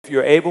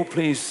you're able,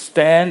 please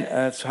stand.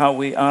 That's how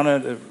we honor,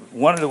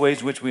 one of the ways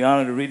in which we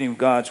honor the reading of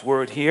God's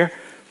word here.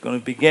 I'm going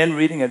to begin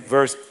reading at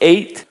verse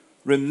 8.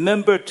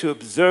 Remember to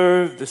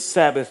observe the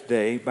Sabbath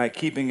day by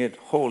keeping it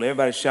holy.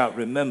 Everybody shout,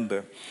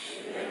 remember.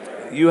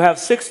 You have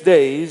 6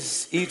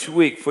 days each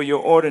week for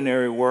your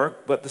ordinary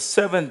work, but the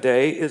seventh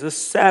day is a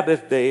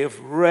Sabbath day of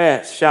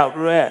rest. Shout,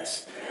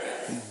 rest.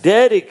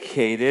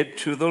 Dedicated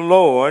to the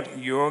Lord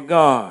your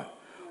God.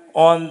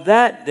 On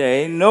that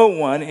day, no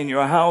one in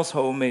your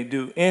household may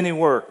do any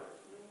work.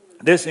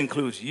 This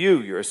includes you,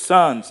 your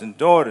sons and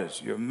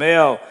daughters, your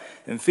male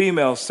and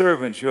female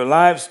servants, your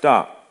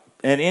livestock,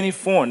 and any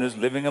foreigners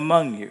living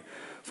among you.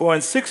 For in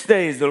 6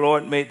 days the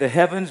Lord made the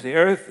heavens, the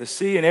earth, the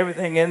sea, and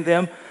everything in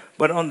them,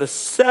 but on the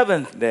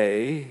seventh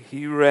day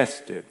he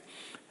rested.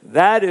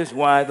 That is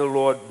why the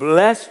Lord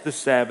blessed the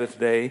Sabbath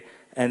day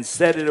and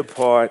set it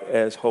apart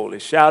as holy.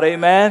 Shout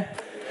amen.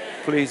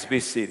 Please be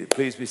seated.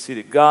 Please be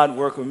seated. God,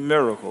 work a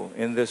miracle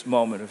in this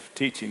moment of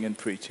teaching and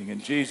preaching.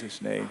 In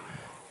Jesus' name,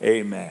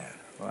 amen.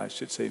 Well, I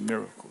should say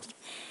miracles.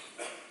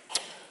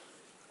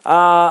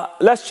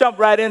 Let's jump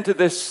right into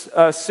this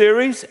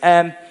series.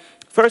 And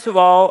first of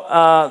all,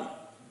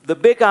 the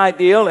big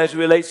ideal as it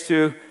relates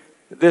to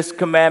this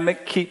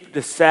commandment, keep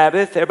the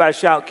Sabbath. Everybody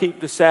shout, keep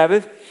the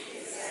Sabbath.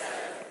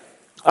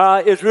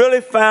 Is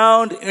really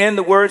found in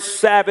the word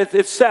Sabbath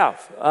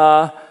itself.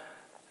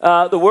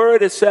 The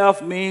word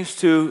itself means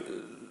to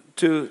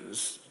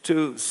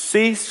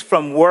cease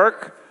from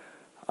work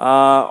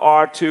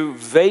or to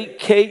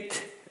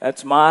vacate.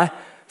 That's my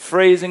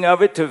phrasing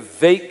of it, to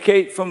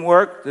vacate from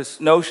work.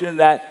 This notion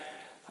that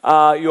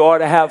you ought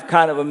to have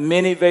kind of a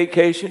mini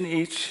vacation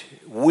each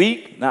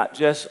week, not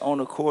just on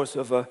the course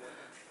of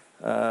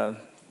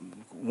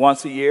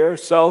once a year or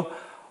so.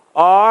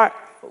 Or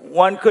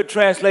one could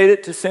translate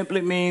it to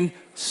simply mean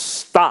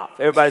stop.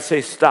 Everybody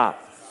say stop.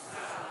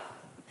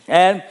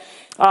 And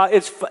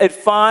it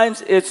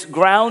finds its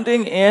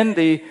grounding in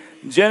the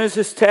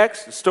Genesis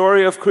text, the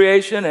story of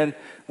creation, and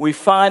we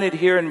find it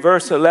here in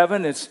verse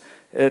 11. It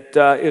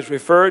is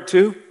referred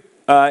to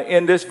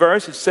in this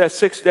verse. It says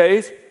 6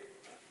 days.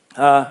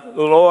 The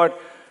Lord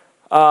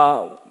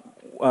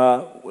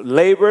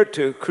labored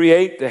to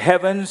create the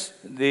heavens,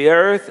 the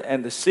earth,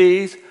 and the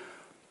seas,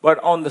 but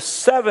on the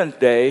seventh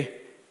day,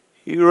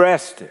 he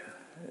rested.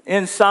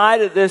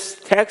 Inside of this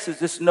text is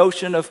this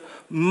notion of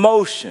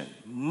motion,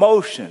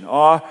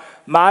 or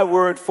my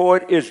word for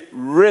it is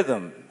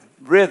rhythm.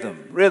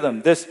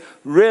 This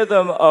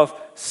rhythm of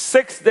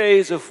 6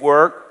 days of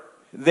work,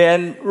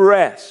 then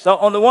rest. So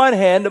on the one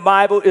hand, the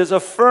Bible is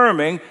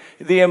affirming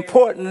the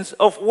importance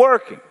of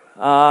working.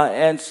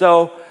 And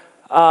so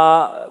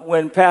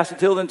when Pastor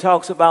Tilden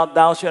talks about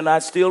thou shalt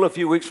not steal a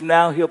few weeks from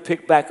now, he'll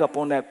pick back up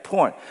on that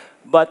point.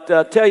 But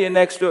tell your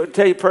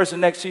person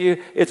next to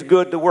you, it's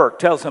good to work.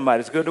 Tell somebody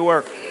it's good to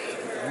work.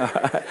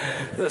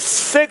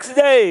 6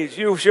 days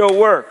you shall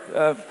work.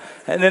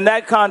 And in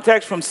that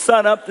context, from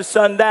sun up to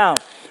sundown.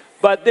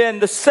 But then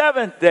the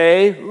seventh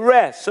day,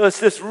 rest. So it's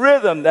this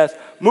rhythm that's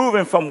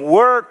moving from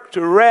work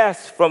to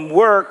rest, from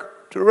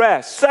work to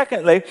rest.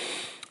 Secondly,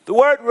 the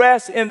word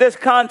rest in this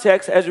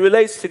context as it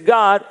relates to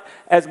God,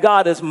 as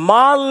God is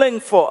modeling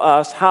for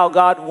us how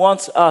God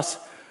wants us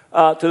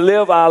to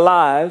live our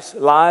lives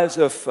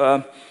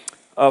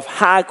of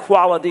high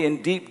quality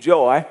and deep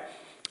joy.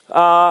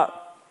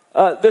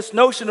 This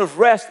notion of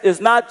rest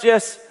is not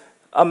just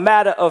a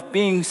matter of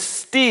being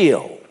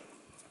still,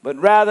 but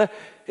rather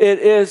it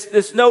is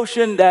this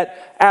notion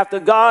that after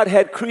God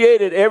had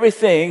created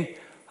everything,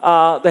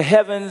 the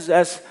heavens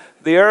as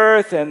the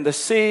earth and the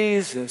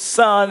seas, the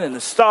sun and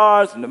the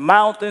stars and the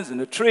mountains and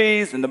the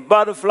trees and the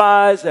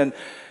butterflies and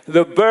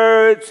the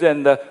birds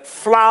and the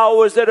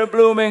flowers that are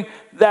blooming,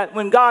 that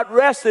when God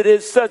rested,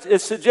 it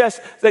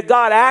suggests that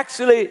God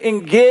actually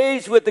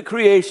engaged with the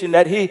creation,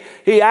 that he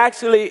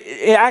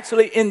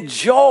actually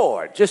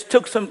enjoyed, just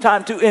took some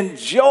time to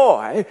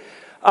enjoy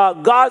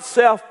God's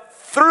self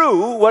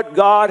through what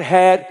God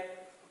had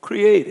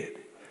created.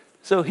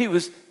 So he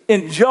was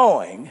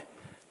enjoying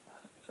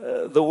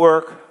the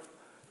work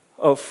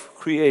of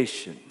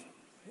creation.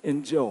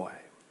 Enjoy.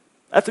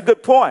 That's a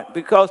good point,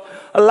 because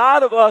a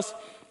lot of us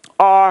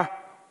are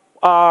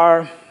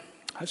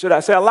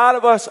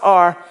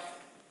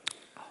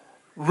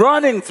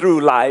running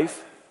through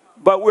life,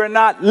 but we're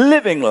not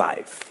living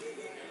life.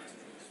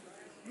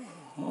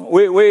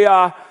 We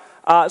are,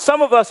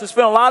 some of us have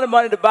spent a lot of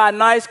money to buy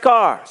nice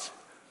cars,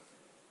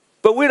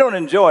 but we don't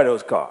enjoy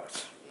those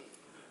cars.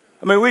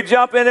 I mean, we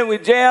jump in and we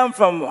jam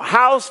from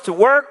house to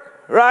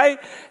work, right?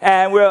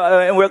 And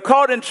we're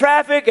caught in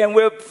traffic, and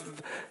we're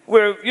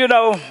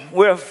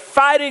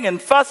fighting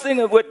and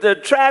fussing with the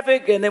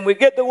traffic, and then we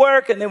get to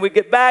work, and then we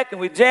get back, and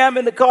we jam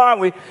in the car,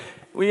 and we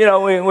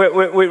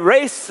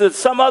race to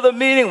some other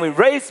meeting, we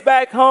race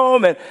back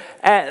home, and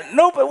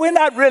we're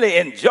not really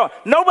enjoying.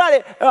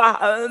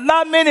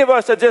 Not many of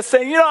us are just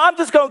saying, I'm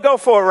just going to go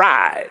for a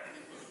ride.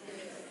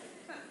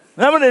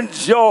 And I'm going to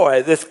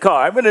enjoy this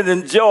car. I'm going to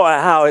enjoy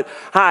how it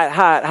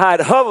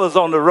hovers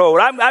on the road.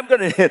 I'm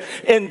going to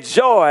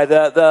enjoy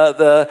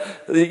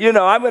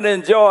I'm going to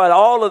enjoy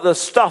all of the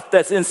stuff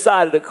that's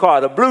inside of the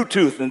car, the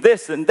Bluetooth and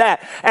this and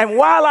that. And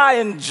while I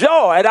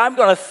enjoy it, I'm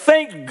going to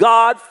thank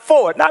God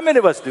for it. Not many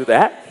of us do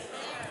that.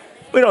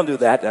 We don't do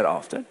that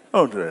often. We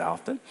don't do it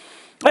often.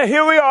 And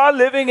here we are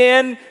living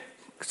in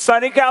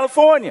sunny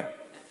California.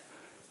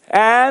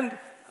 And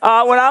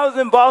when I was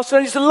in Boston,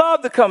 I used to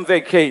love to come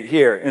vacate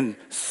here in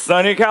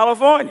sunny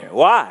California.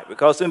 Why?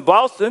 Because in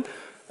Boston,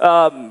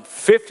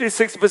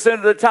 50-60%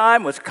 of the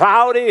time was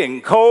cloudy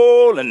and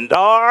cold and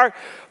dark.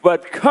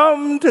 But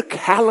come to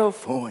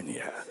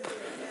California,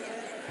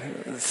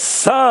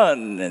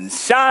 sun and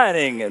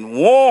shining and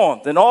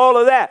warmth and all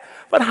of that.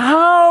 But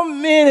how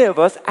many of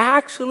us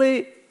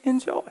actually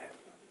enjoy it?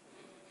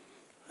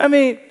 I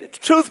mean,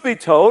 truth be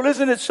told,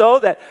 isn't it so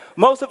that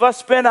most of us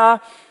spend our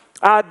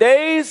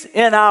days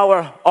in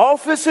our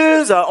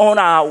offices or on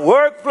our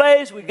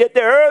workplace? We get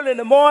there early in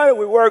the morning,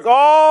 we work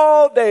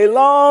all day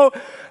long,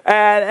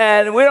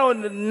 and we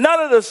don't, none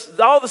of this,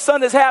 all the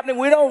sun is happening,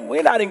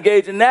 we're not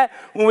engaged in that.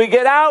 When we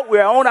get out,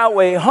 we're on our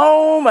way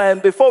home,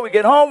 and before we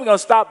get home, we're going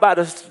to stop by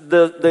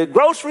the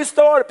grocery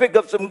store to pick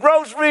up some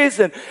groceries,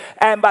 and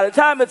by the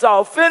time it's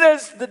all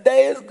finished, the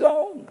day is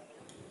gone.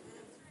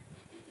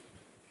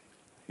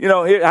 You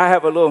know, here I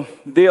have a little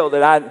deal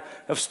that I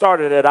have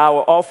started at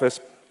our office.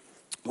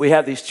 We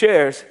have these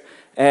chairs,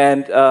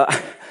 and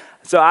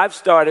so I've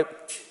started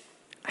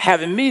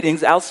having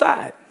meetings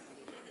outside.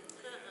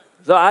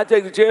 So I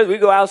take the chairs, we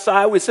go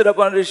outside, we sit up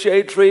under the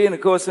shade tree, and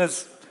of course,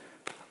 since,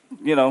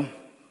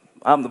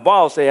 I'm the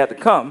boss, they have to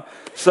come.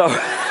 So,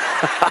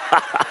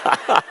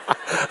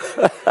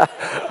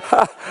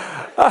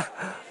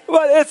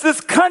 but it's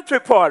this country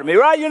part of me,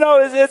 right?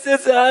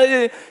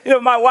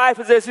 My wife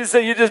is there, she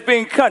said, you're just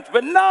being country.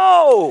 But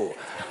no!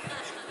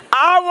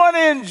 I want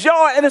to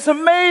enjoy, and it's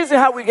amazing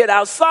how we get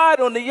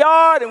outside on the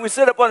yard and we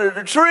sit up under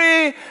the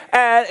tree,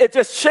 and it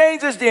just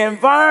changes the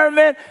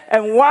environment.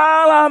 And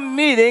while I'm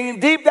meeting,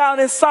 deep down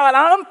inside,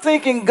 I'm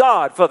thanking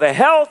God for the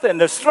health and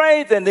the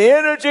strength and the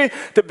energy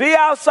to be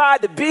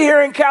outside, to be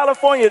here in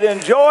California, to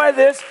enjoy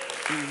this.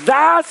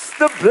 That's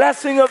the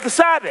blessing of the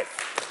Sabbath.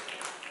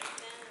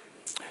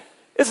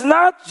 It's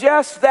not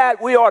just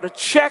that we ought to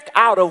check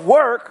out of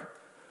work,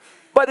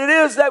 but it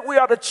is that we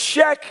ought to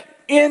check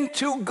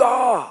into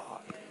God.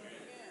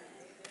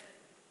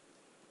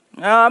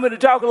 Now, I'm going to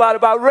talk a lot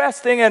about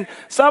resting, and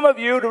some of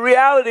you, the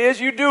reality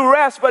is you do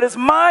rest, but it's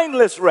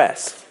mindless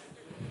rest,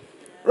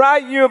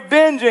 right? You're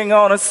binging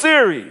on a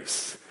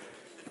series,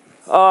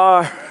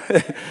 or,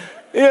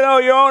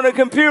 you're on a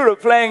computer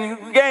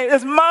playing games.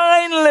 It's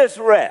mindless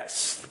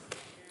rest.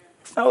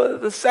 Now,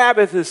 the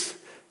Sabbath is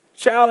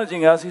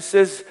challenging us. He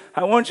says,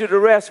 I want you to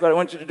rest, but I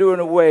want you to do it in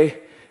a way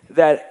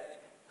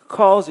that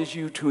causes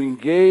you to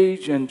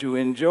engage and to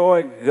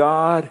enjoy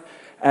God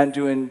and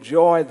to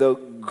enjoy the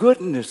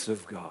goodness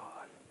of God,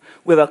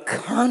 with a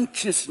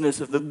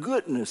consciousness of the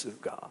goodness of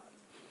God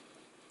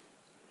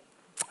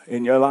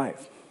in your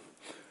life.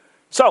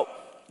 So,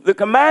 the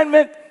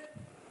commandment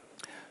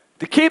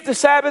to keep the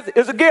Sabbath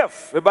is a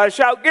gift. Everybody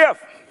shout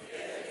gift.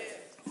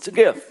 It's a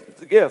gift.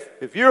 It's a gift.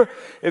 If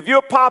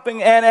you're popping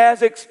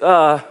antacids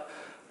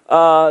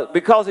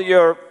because of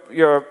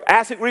your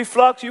acid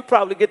reflux, you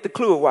probably get the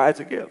clue of why it's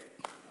a gift.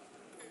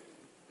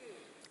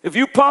 If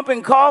you're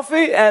pumping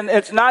coffee and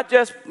it's not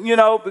just,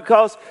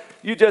 because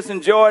you just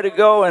enjoy to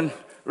go and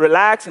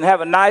relax and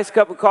have a nice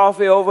cup of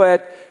coffee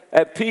over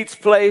at Pete's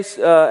place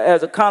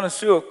as a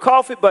connoisseur of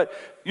coffee, but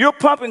you're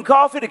pumping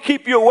coffee to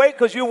keep you awake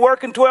because you're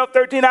working 12,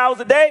 13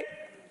 hours a day,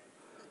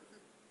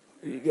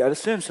 you got a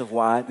sense of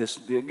why this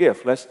would be a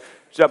gift. Let's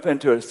jump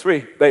into the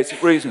 3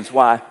 basic reasons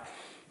why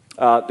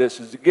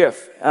this is a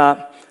gift.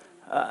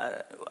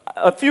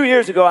 A few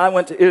years ago, I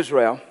went to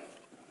Israel,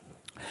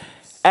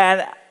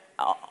 and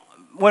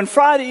when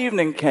Friday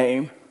evening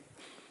came,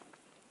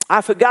 I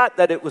forgot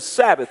that it was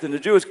Sabbath. In the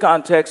Jewish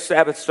context,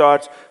 Sabbath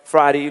starts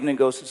Friday evening,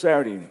 goes to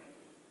Saturday evening.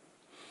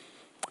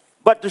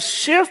 But the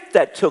shift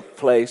that took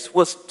place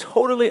was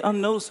totally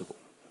unnoticeable.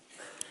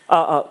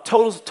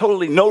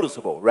 Totally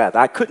noticeable, rather.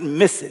 I couldn't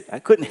miss it. I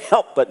couldn't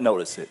help but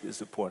notice it, is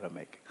the point I'm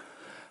making.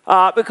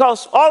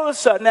 Because all of a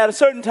sudden, at a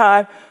certain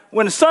time,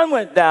 when the sun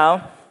went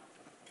down,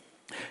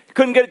 you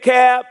couldn't get a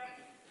cab,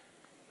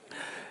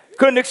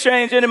 couldn't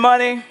exchange any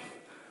money,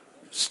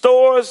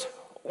 stores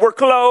were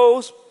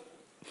closed.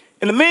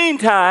 In the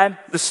meantime,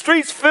 the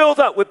streets filled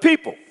up with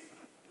people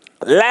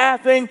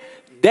laughing,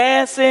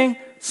 dancing,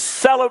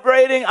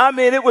 celebrating. I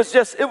mean, it was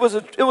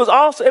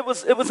awesome. It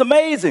was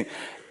amazing.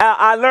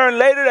 I learned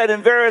later that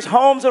in various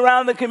homes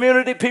around the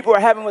community, people were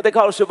having what they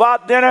call a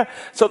Shabbat dinner.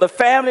 So the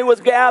family was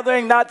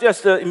gathering, not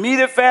just the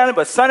immediate family,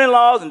 but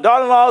son-in-laws and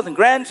daughter-in-laws and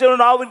grandchildren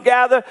all would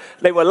gather.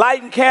 They were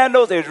lighting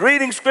candles. They were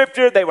reading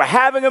scripture. They were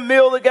having a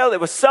meal together. They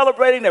were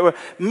celebrating. They were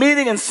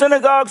meeting in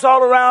synagogues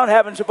all around,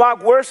 having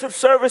Shabbat worship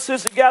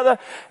services together.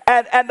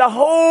 And the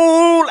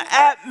whole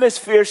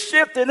atmosphere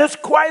shifted. And it's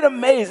quite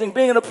amazing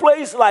being in a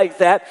place like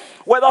that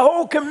where the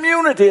whole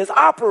community is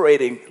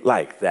operating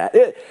like that.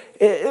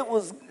 It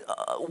was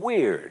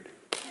weird.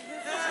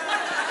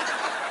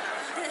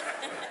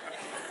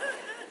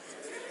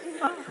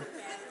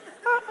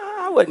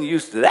 I wasn't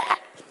used to that.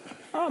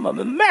 I'm an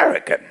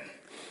American.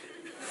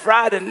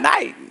 Friday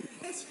night.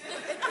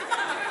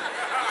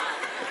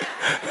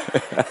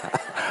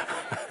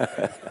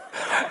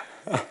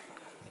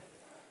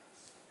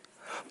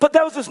 But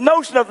there was this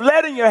notion of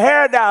letting your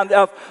hair down,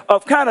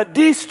 of kind of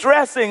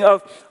de-stressing,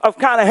 of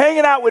kind of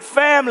hanging out with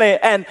family.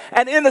 And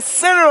in the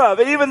center of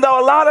it, even though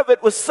a lot of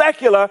it was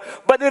secular,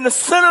 but in the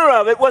center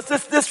of it was there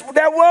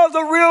was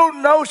a real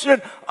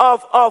notion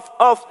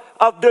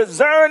of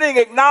discerning,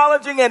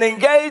 acknowledging, and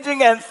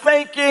engaging, and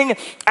thinking,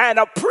 and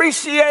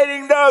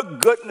appreciating the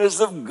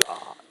goodness of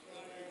God.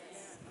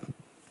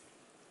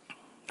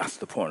 That's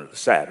the point of the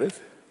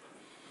Sabbath.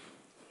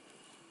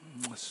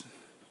 It's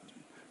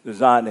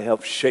designed to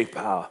help shape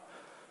our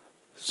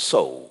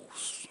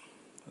souls.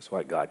 That's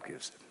why God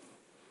gives it.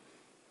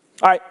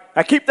 All right,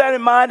 now keep that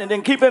in mind, and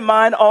then keep in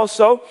mind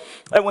also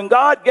that when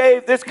God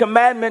gave this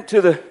commandment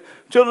to the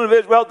children of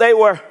Israel, they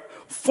were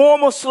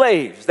former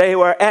slaves. They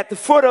were at the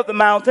foot of the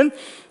mountain,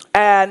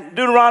 and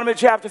Deuteronomy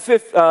chapter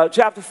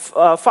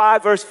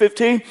 5, verse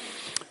 15,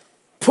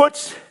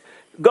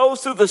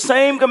 goes through the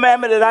same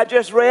commandment that I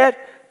just read,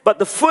 but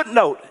the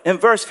footnote in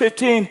verse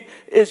 15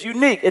 is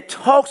unique. It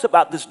talks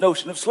about this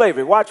notion of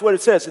slavery. Watch what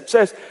it says. It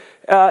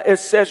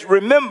says,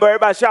 remember,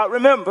 everybody shout,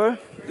 remember.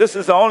 This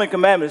is the only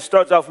commandment that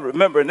starts off with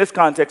remember. In this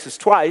context, it's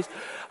twice.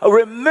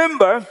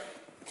 Remember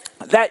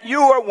that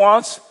you were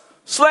once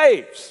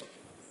slaves.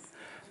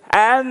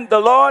 And the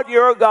Lord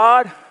your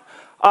God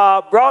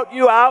brought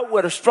you out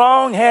with a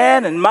strong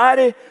hand and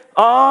mighty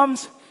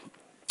arms.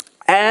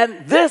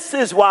 And this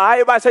is why,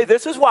 everybody say,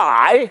 this is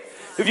why.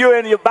 If you're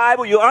in your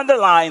Bible, you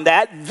underline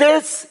that.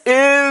 This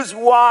is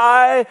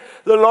why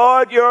the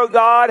Lord your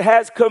God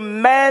has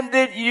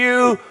commanded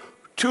you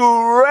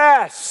to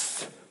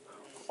rest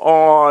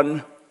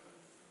on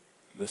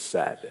the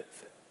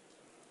Sabbath.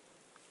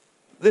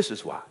 This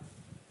is why.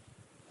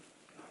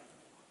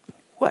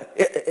 What?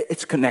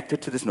 It's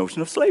connected to this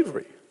notion of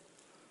slavery.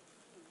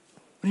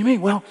 What do you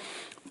mean? Well,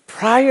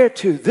 prior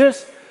to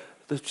this,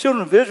 the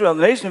children of Israel,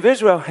 the nation of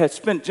Israel, had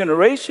spent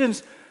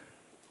generations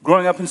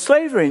growing up in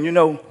slavery. And you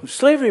know,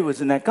 slavery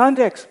was in that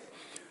context.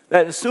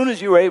 That as soon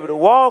as you were able to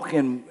walk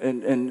and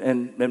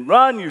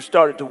run, you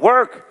started to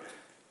work.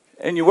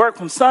 And you worked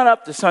from sun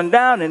up to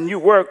sundown, and you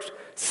worked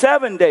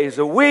 7 days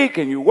a week,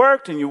 and you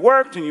worked and you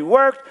worked and you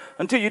worked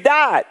until you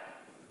died.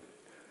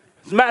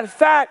 As a matter of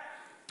fact,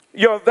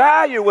 your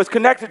value was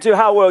connected to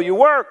how well you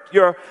worked.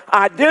 Your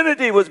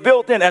identity was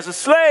built in as a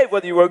slave,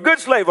 whether you were a good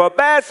slave or a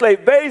bad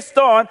slave, based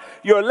on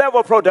your level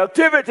of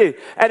productivity.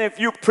 And if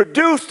you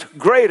produced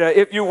greater,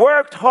 if you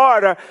worked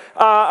harder,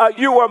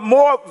 you were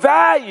more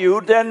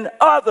valued than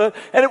others.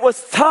 And it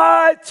was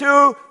tied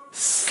to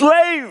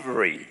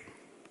slavery.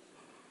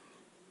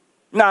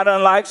 Not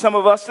unlike some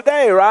of us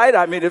today, right?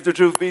 I mean, if the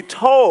truth be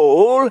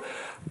told,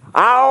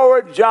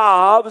 our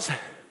jobs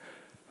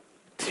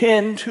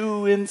tend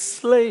to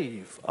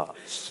enslave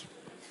us.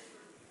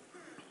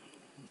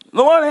 On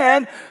the one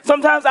hand,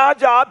 sometimes our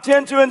job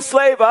tends to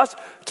enslave us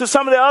to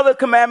some of the other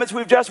commandments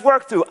we've just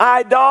worked through.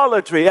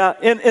 Idolatry.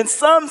 In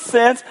some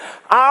sense,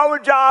 our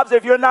jobs,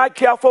 if you're not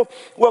careful,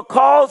 will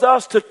cause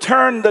us to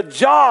turn the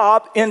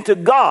job into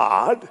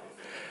God,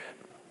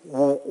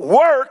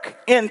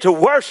 work into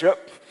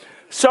worship.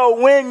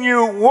 So when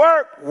you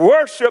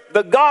worship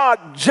the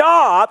God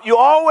job, you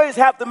always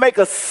have to make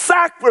a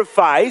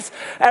sacrifice.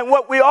 And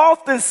what we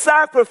often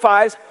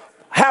sacrifice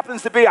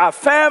happens to be our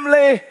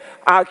family,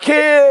 our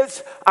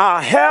kids,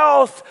 our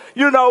health,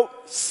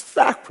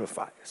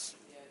 sacrifice.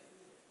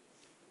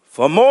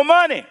 For more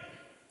money,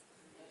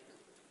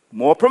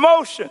 more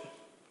promotion.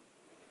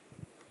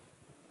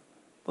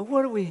 But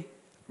what are we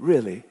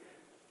really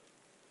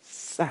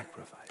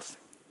sacrificing?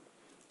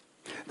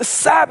 The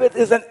Sabbath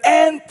is an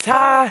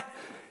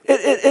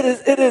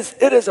It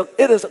is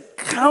a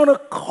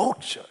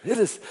counterculture. It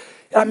is.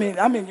 I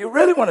mean, you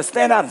really want to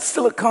stand out in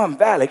Silicon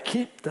Valley?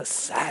 Keep the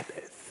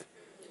Sabbath.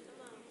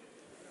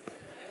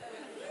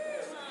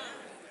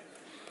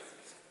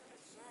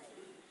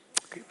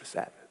 Keep the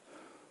Sabbath.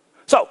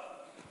 So,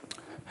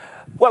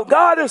 what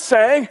God is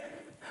saying,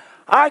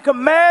 I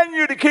command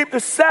you to keep the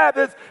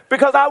Sabbath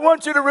because I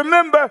want you to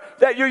remember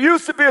that you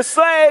used to be a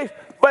slave,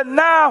 but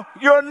now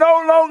you're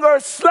no longer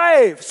a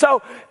slave.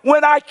 So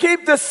when I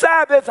keep the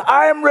Sabbath,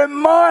 I am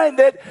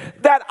reminded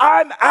that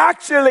I'm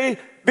actually,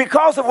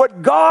 because of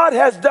what God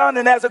has done,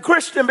 and as a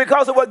Christian,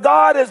 because of what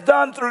God has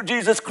done through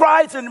Jesus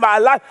Christ in my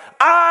life,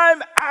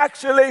 I'm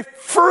actually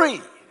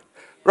free.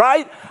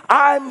 right?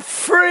 I'm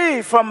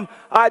free from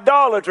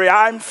idolatry.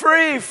 I'm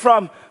free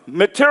from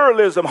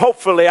materialism,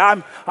 hopefully.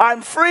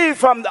 I'm free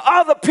from the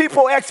other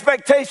people's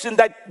expectation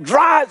that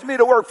drives me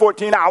to work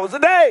 14 hours a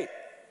day.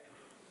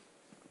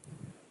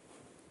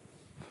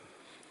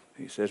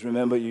 He says,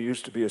 remember, you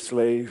used to be a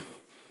slave,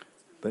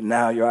 but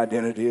now your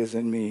identity is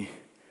in me.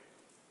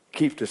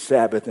 Keep the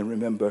Sabbath and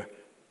remember,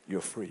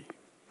 you're free.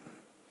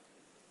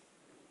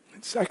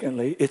 And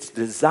secondly, it's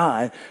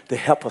designed to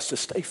help us to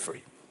stay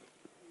free.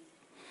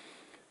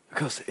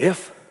 Because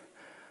if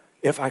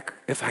I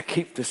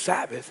keep the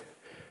Sabbath,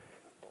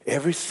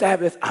 every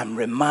Sabbath I'm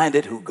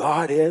reminded who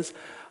God is.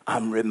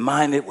 I'm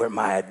reminded where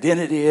my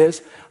identity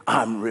is.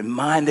 I'm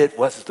reminded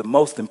what's the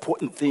most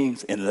important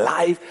things in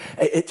life.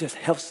 It just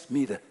helps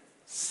me to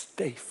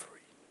stay free.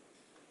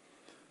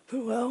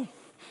 Well,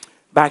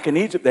 back in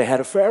Egypt, they had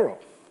a Pharaoh.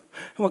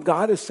 And what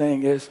God is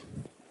saying is,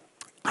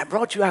 I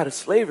brought you out of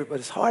slavery, but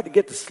it's hard to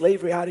get the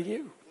slavery out of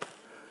you.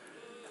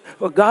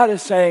 What God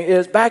is saying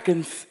is, back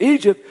in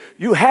Egypt,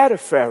 you had a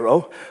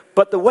Pharaoh,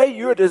 but the way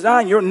you're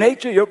designed, your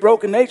nature, your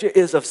broken nature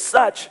is of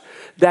such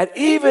that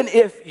even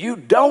if you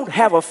don't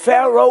have a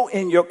Pharaoh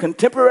in your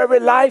contemporary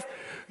life,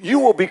 you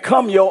will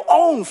become your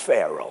own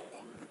Pharaoh.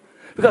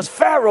 Because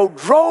Pharaoh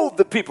drove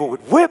the people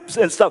with whips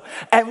and stuff,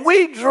 and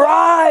we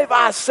drive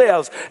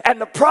ourselves. And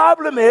the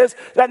problem is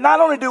that not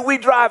only do we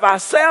drive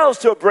ourselves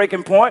to a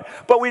breaking point,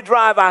 but we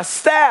drive our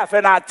staff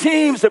and our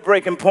teams to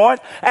breaking point,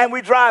 and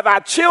we drive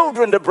our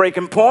children to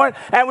breaking point,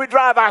 and we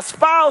drive our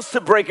spouse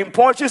to breaking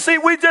points. You see,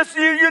 we just,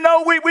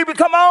 we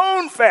become our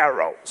own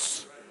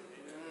Pharaohs.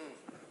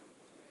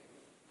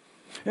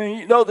 And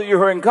you know that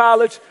you're in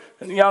college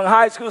and young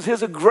high schools.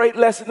 Here's a great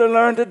lesson to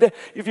learn today.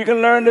 If you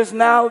can learn this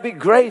now, it'd be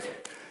great.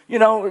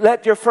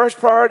 Let your first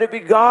priority be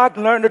God.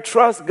 Learn to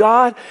trust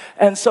God.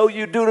 And so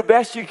you do the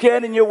best you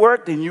can in your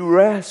work, then you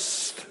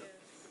rest.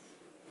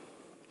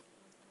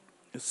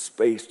 It's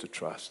space to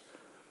trust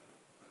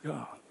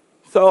God.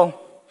 So,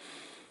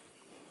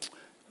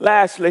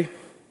 lastly,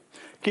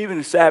 keeping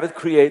the Sabbath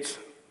creates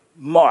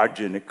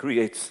margin. It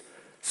creates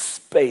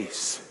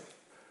space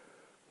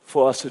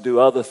for us to do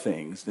other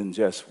things than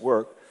just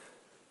work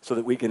so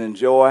that we can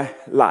enjoy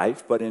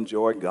life, but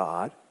enjoy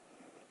God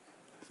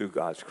through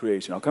God's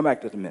creation. I'll come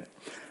back to that in a minute.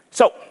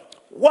 So,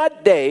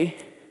 what day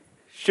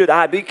should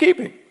I be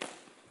keeping?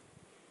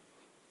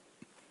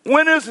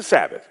 When is the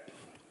Sabbath?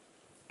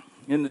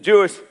 In the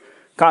Jewish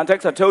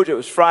context, I told you it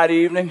was Friday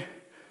evening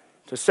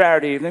to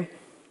Saturday evening.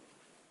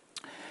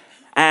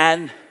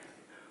 And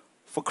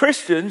for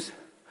Christians,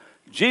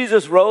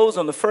 Jesus rose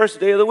on the first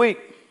day of the week,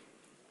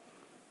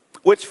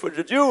 which for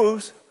the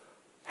Jews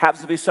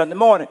happens to be Sunday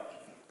morning.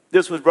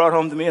 This was brought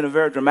home to me in a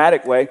very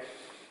dramatic way.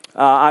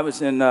 I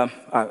was in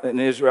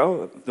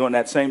Israel during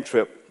that same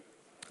trip.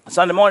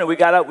 Sunday morning, we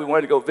got up. We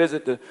wanted to go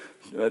visit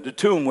the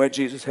tomb where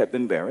Jesus had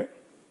been buried.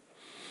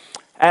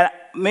 And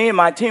me and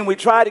my team, we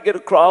tried to get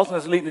across, and I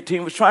was leading the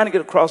team, was trying to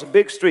get across a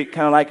big street,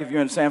 kind of like if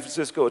you're in San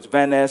Francisco, it's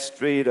Van Ness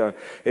Street, or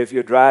if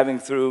you're driving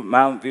through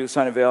Mountain View,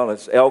 Sunnyvale,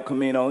 it's El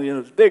Camino,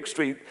 it's a big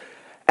street.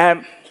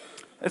 And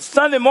it's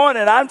Sunday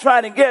morning, I'm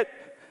trying to get,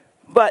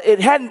 but it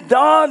hadn't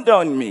dawned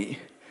on me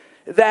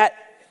that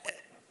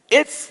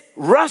it's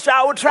rush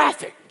hour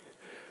traffic.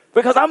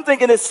 Because I'm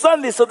thinking it's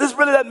Sunday, so this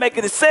really doesn't make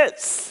any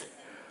sense.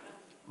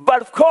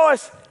 But of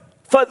course,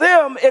 for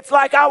them, it's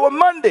like our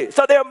Monday.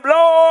 So they're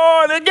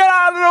blowing and get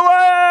out of the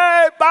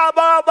way. Bow,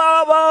 bow,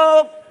 bow,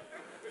 bow.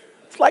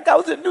 It's like I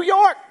was in New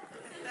York.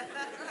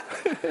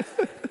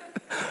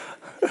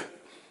 And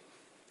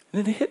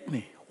then it hit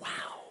me. Wow.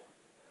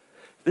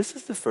 This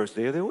is the first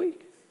day of the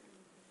week.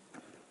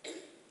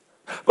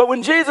 But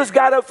when Jesus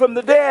got up from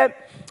the dead,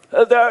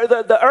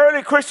 the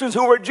early Christians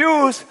who were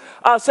Jews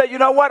said, you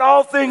know what,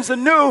 all things are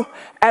new,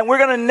 and we're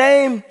going to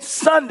name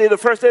Sunday, the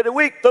first day of the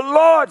week, the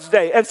Lord's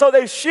Day. And so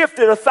they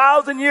shifted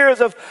 1,000 years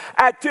of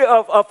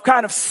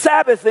kind of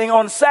Sabbathing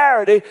on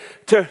Saturday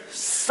to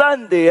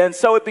Sunday, and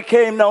so it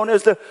became known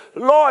as the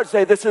Lord's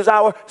Day. This is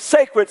our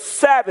sacred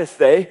Sabbath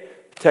day,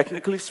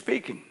 technically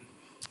speaking.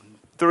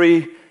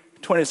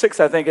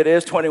 326, I think it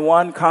is,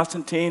 21,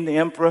 Constantine, the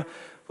emperor,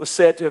 was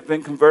said to have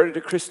been converted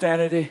to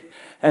Christianity,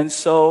 and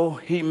so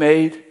he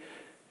made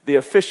the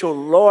official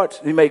Lord,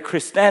 he made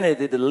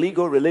Christianity the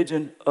legal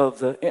religion of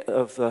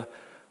the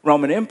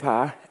Roman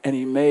Empire, and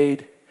he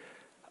made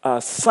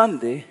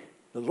Sunday,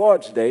 the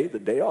Lord's Day, the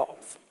day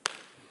off.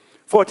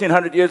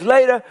 1,400 years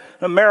later,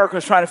 America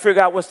is trying to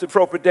figure out what's the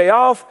appropriate day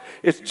off.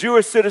 Its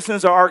Jewish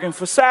citizens are arguing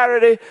for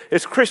Saturday.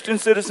 Its Christian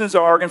citizens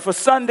are arguing for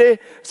Sunday.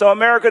 So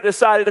America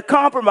decided to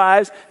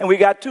compromise, and we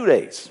got 2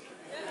 days.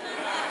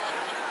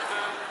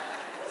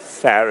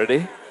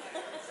 Saturday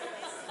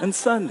and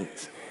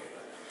Sundays.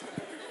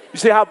 You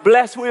see how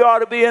blessed we are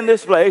to be in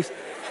this place.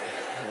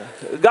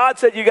 God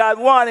said you got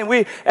one,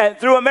 and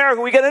through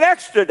America we get an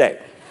extra day.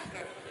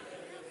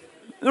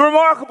 The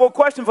remarkable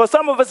question for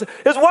some of us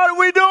is, what are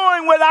we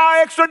doing with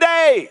our extra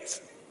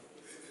days?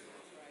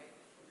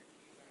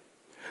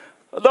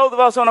 Those of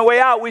us on the way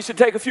out, we should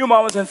take a few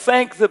moments and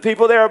thank the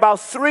people. There are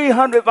about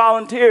 300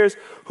 volunteers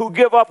who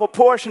give up a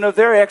portion of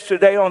their extra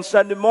day on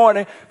Sunday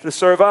morning to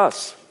serve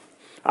us.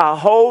 our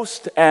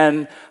hosts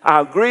and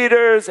our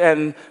greeters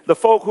and the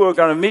folk who are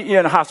going to meet you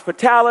in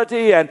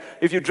hospitality. And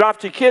if you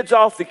dropped your kids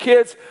off, the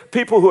kids,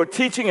 people who are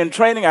teaching and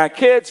training our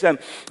kids, and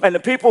the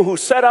people who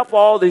set up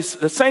all these,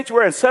 the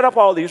sanctuary and set up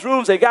all these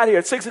rooms, they got here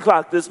at 6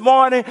 o'clock this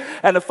morning.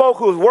 And the folk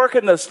who are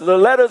working the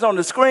letters on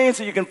the screen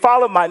so you can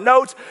follow my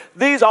notes.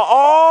 These are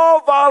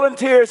all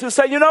volunteers who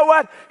say, you know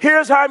what?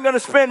 Here's how I'm going to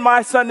spend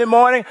my Sunday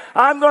morning.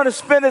 I'm going to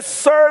spend it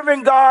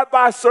serving God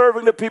by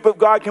serving the people of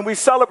God. Can we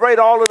celebrate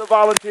all of the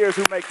volunteers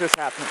who make this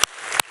happen?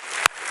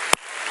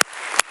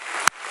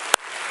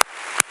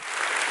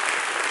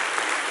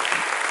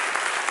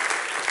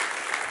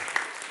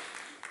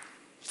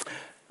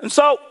 And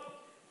so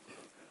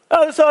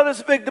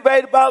this big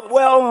debate about,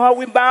 well, are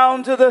we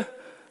bound to the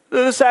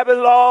Sabbath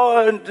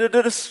law? And you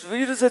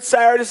just said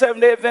Saturday,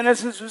 Seventh-day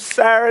Adventists was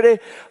Saturday,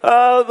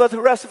 but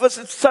the rest of us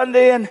it's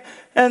Sunday.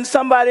 And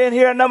somebody in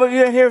here, a number of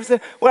you in here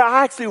said, well,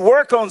 I actually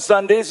work on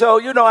Sunday, so,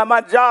 at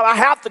my job, I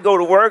have to go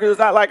to work. It's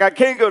not like I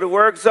can't go to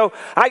work, so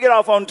I get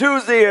off on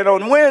Tuesday and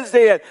on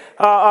Wednesday. And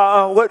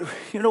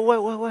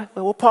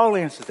Well, Paul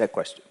answers that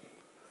question.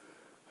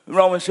 In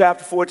Romans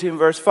chapter 14,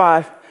 verse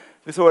 5,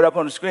 we throw it up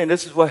on the screen.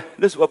 This is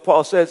what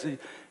Paul says in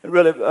a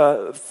really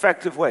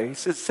effective way. He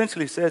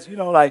essentially says,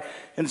 like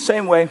in the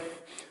same way,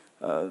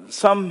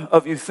 some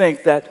of you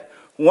think that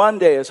one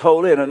day is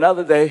holy and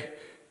another day,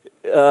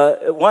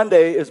 one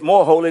day is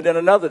more holy than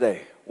another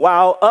day,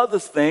 while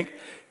others think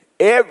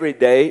every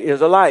day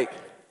is alike.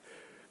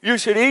 You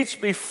should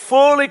each be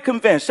fully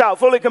convinced, shout,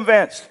 fully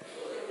convinced,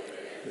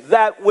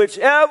 that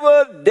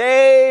whichever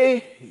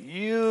day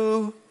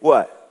you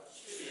what?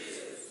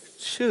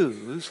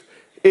 Choose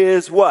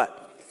is what?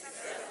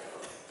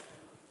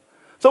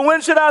 So when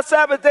should our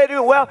Sabbath day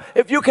do? Well,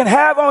 if you can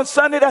have on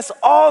Sunday, that's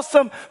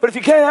awesome. But if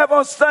you can't have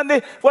on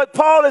Sunday, what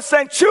Paul is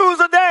saying, choose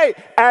a day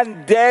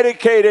and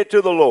dedicate it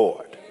to the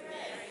Lord.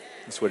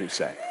 That's what he's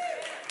saying.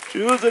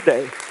 Choose a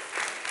day,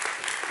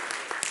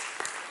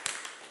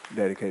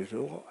 dedicate it to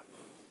the Lord.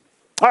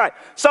 All right,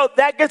 so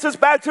that gets us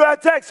back to our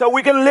text, so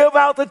we can live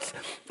out the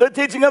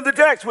teaching of the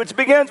text, which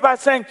begins by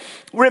saying,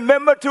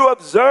 remember to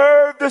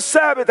observe the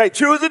Sabbath day.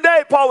 Choose a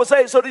day, Paul was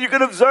saying, so that you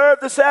can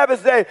observe the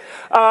Sabbath day.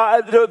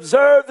 To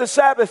observe the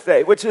Sabbath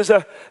day, which is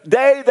a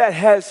day that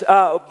has,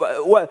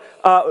 to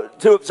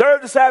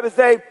observe the Sabbath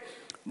day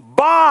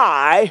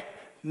by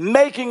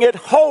making it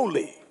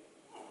holy.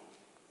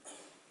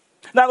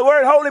 Now, the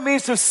word holy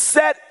means to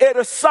set it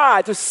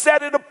aside, to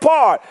set it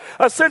apart.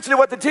 Essentially,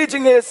 what the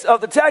teaching is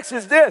of the text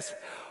is this.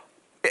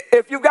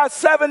 If you've got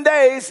 7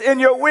 days in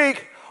your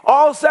week,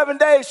 all 7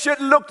 days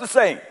shouldn't look the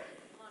same.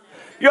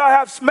 You'll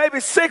have maybe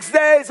 6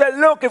 days that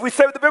look, if we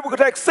say with the biblical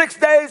text, 6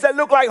 days that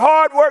look like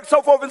hard work,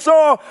 so forth and so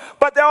on.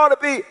 But there ought to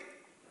be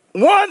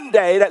one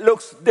day that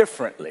looks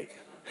differently.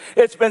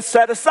 It's been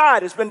set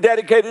aside. It's been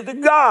dedicated to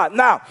God.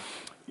 Now,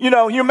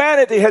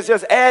 humanity has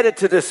just added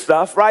to this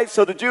stuff, right?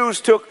 So the Jews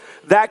took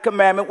that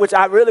commandment, which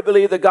I really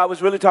believe that God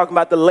was really talking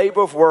about the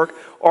labor of work,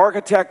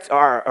 architect,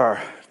 or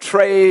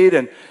trade,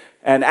 and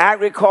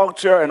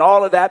agriculture, and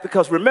all of that.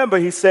 Because remember,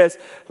 he says,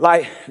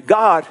 like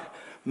God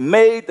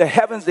made the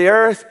heavens, the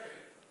earth,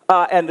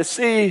 and the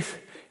seas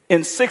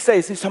in 6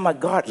 days. He's talking about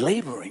God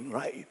laboring,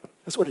 right?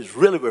 That's what he's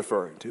really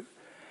referring to.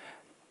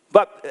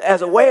 But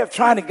as a way of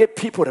trying to get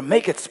people to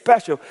make it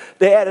special,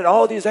 they added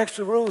all these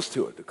extra rules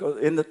to it because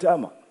in the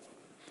Talmud.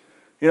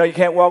 You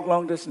can't walk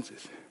long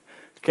distances.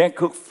 You can't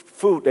cook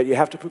food that you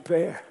have to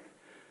prepare.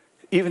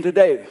 Even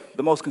today,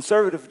 the most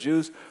conservative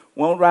Jews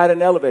won't ride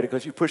an elevator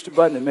because you push the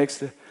button, it makes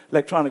the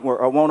electronic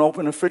work, or won't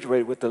open a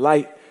refrigerator with the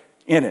light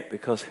in it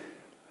because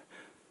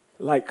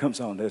the light comes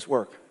on, there's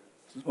work.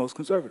 It's the most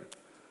conservative.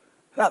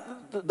 Now,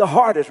 the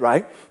heart is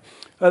right.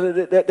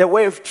 Their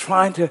way of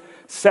trying to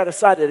set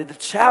aside it, the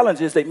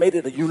challenge is they made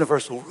it a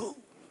universal rule.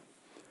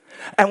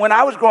 And when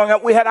I was growing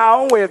up, we had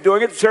our own way of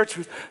doing it. The church,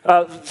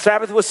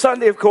 Sabbath was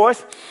Sunday, of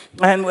course.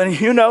 And when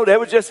there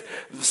was just,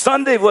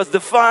 Sunday was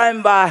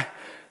defined by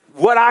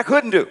what I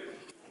couldn't do.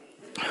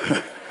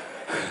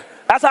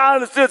 That's how I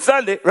understood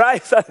Sunday,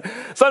 right?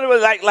 Sunday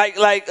was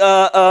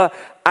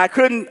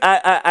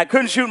I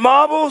couldn't shoot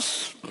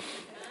marbles.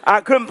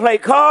 I couldn't play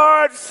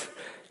cards.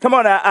 Come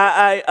on,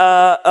 I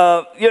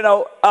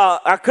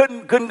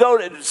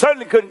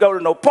certainly couldn't go to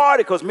no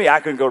party, because I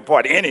couldn't go to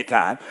party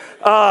anytime.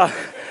 All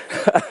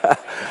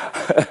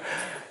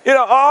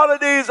of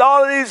these,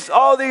 couldn'ts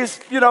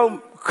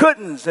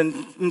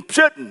and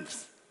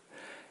shouldn'ts.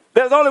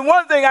 There's only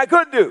one thing I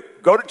could do: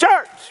 go to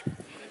church.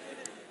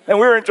 And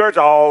we were in church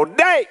all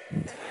day.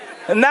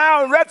 And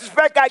now, in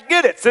retrospect, I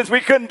get it. Since we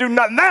couldn't do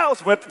nothing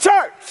else, went to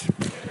church.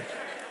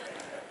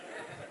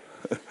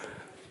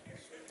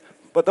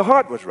 But the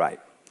heart was right.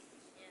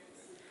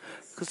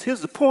 Because here's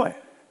the point.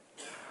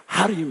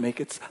 How do you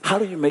make it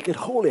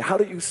holy? How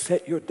do you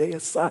set your day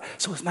aside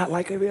so it's not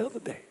like every other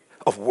day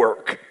of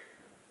work?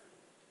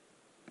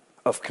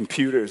 of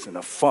computers and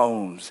of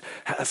phones.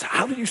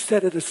 How do you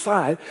set it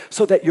aside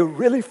so that you're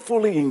really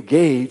fully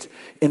engaged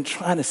in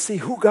trying to see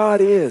who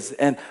God is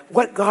and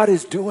what God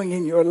is doing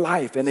in your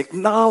life and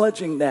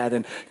acknowledging that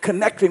and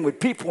connecting with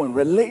people and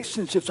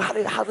relationships?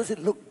 How does it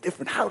look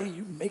different? How do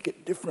you make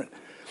it different?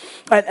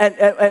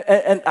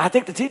 And I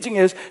think the teaching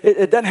is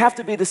it doesn't have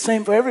to be the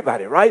same for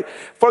everybody, right?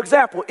 For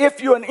example,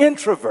 if you're an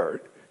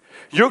introvert,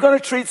 you're going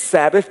to treat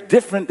Sabbath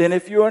different than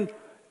if you're an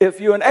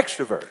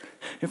extrovert.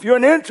 If you're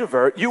an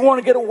introvert, you want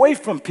to get away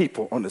from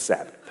people on the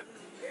Sabbath,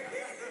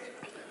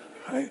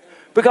 right?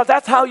 Because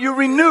that's how you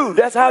renew.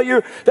 That's how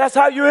you're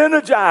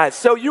energized.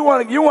 So you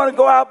want to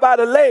go out by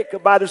the lake or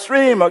by the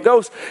stream or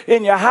go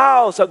in your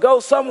house or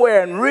go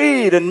somewhere and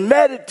read and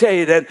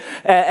meditate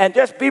and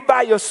just be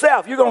by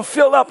yourself. You're going to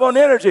fill up on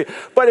energy.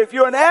 But if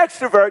you're an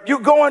extrovert, you're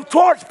going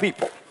towards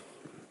people,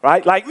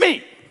 right? Like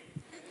me.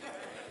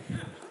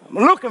 I'm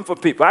looking for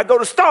people. I go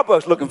to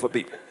Starbucks looking for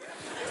people.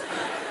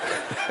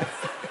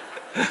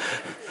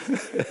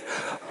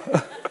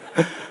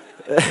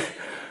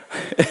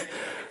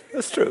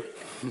 That's true.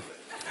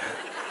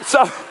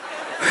 So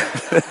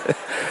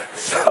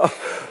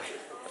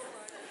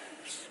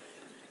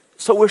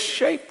we're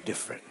shaped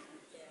different.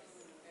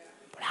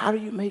 But how do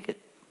you make it?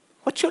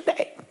 What's your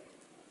day?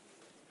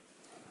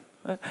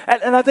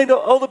 And I think the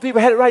older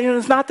people had it right.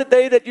 It's not the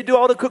day that you do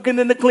all the cooking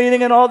and the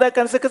cleaning and all that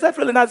kind of stuff, because that's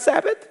really not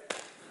Sabbath.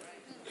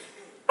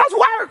 That's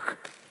work.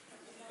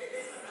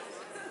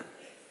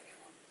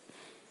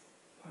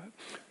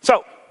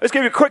 So let's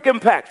give you a quick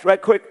impact,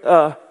 right quick,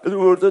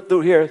 we'll do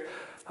through here,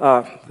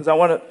 because I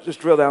want to just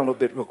drill down a little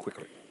bit real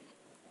quickly.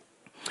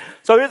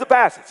 So here's the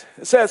passage.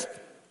 It says,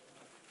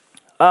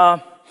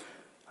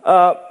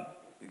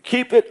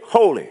 keep it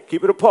holy,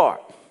 keep it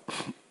apart.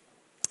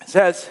 It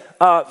says,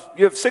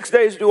 you have 6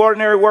 days to do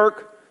ordinary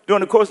work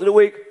during the course of the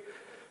week.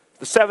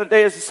 The seventh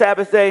day is the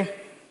Sabbath day,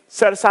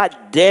 set aside,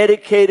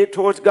 dedicated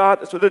towards God.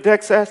 That's what the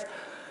text says. It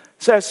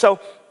says, so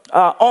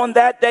on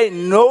that day,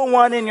 no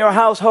one in your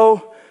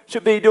household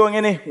should be doing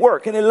any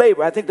work, any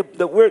labor. I think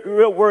the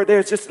real word there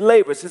is just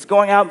labor. It's just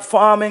going out and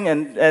farming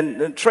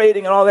and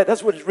trading and all that.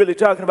 That's what it's really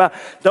talking about.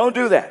 Don't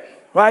do that,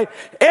 right?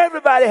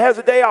 Everybody has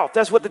a day off.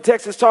 That's what the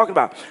text is talking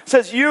about. It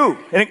says you,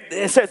 and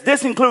it says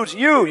this includes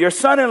you, your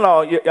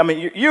son-in-law,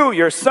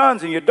 your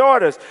sons and your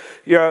daughters,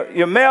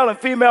 your male and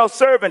female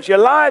servants, your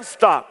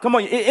livestock. Come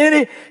on,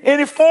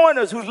 any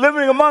foreigners who's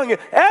living among you,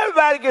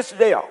 everybody gets a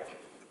day off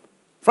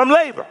from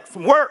labor,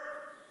 from work.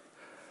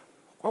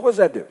 What does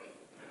that do?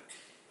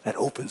 That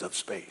opens up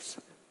space,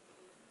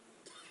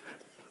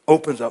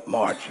 opens up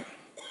margin.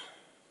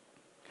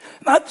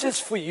 Not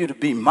just for you to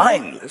be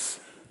mindless.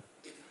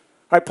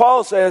 Like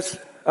Paul says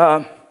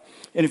in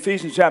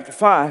Ephesians chapter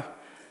 5,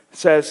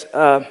 says,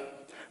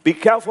 be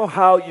careful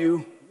how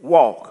you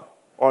walk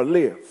or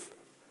live.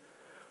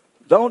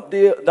 Don't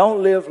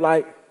live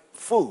like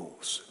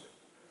fools,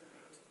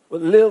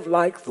 but live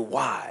like the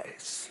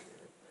wise.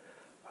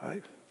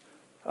 Right?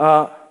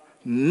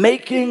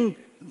 Making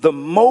the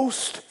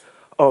most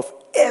of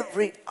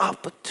every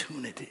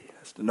opportunity.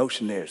 That's the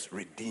notion there, is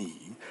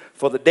redeem.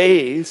 For the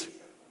days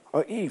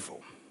are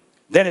evil.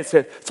 Then it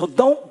says, so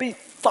don't be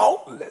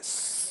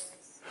thoughtless,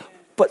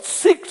 but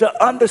seek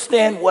to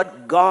understand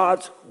what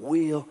God's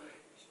will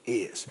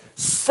is.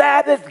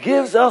 Sabbath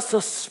gives us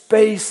a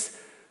space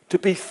to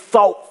be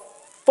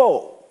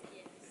thoughtful.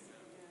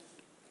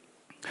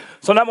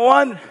 So number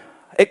one,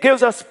 it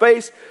gives us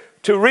space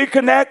to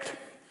reconnect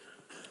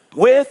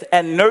with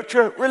and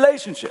nurture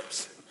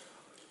relationships.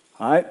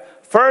 All right?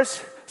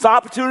 First, it's an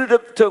opportunity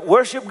to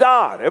worship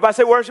God. Everybody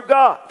say worship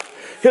God.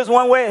 Here's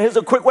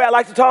a quick way I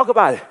like to talk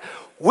about it.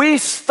 We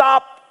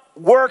stop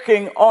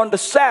working on the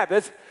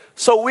Sabbath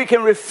so we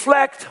can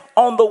reflect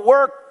on the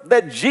work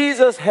that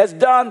Jesus has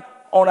done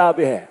on our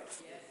behalf.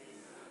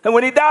 And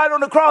when he died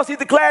on the cross, he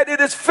declared it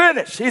is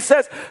finished. He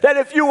says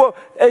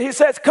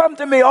that come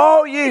to me,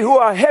 all ye who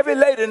are heavy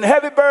laden and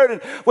heavy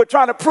burdened. We're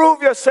trying to prove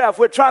yourself.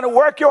 We're trying to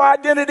work your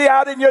identity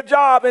out in your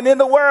job and in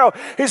the world.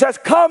 He says,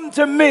 come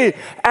to me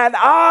and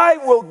I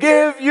will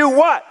give you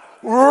what?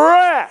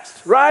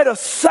 Rest, right? A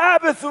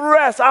Sabbath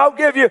rest. I'll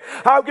give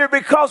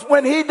because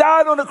when he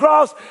died on the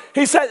cross,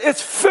 he said,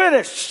 it's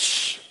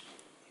finished.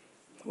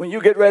 When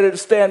you get ready to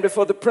stand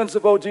before the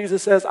principal,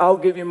 Jesus says, I'll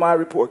give you my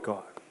report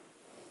card.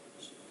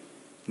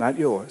 Not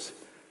yours,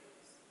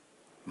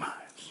 mine.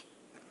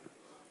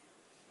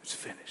 It's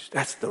finished.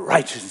 That's the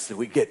righteousness that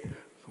we get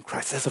from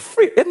Christ.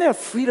 Isn't there a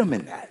freedom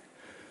in that?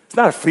 It's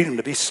not a freedom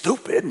to be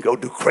stupid and go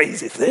do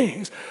crazy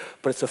things,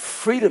 but it's a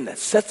freedom that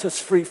sets us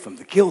free from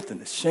the guilt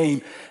and the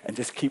shame and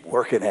just keep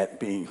working at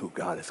being who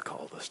God has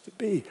called us to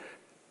be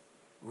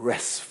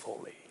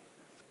restfully.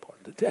 It's part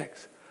of the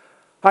text.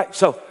 All right,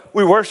 so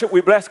we worship,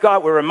 we bless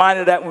God. We're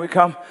reminded of that when we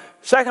come.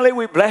 Secondly,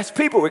 we bless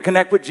people. We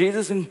connect with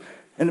Jesus and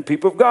the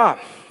people of God.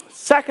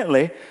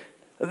 Secondly,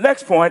 the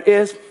next point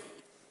is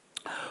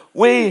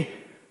we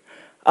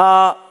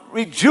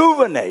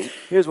rejuvenate.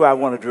 Here's where I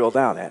want to drill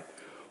down at.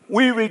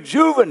 We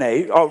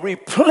rejuvenate or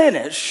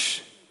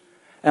replenish,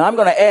 and I'm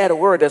going to add a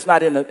word that's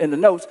not in the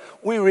notes.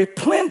 We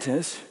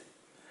replenish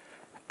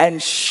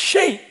and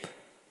shape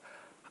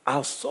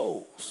our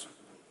souls.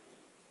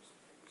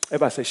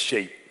 Everybody say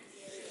shape.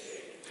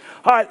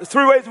 All right, the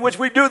three ways in which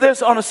we do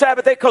this on a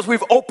Sabbath day, because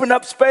we've opened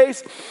up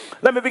space.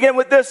 Let me begin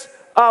with this.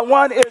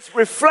 One is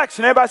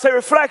reflection. Everybody say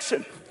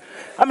reflection.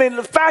 I mean,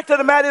 the fact of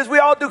the matter is we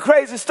all do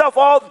crazy stuff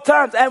all the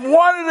time. And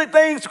one of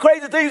the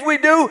crazy things we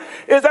do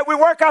is that we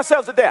work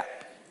ourselves to death.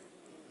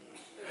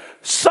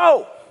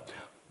 So,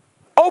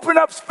 open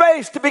up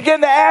space to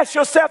begin to ask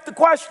yourself the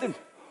question,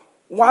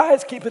 why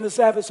is keeping the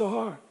Sabbath so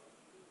hard?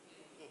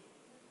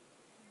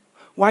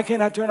 Why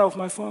can't I turn off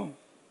my phone?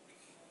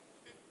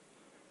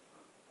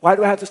 Why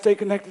do I have to stay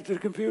connected to the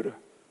computer?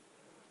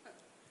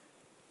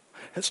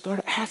 And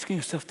start asking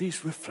yourself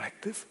these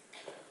reflective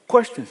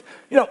questions.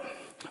 You know,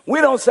 we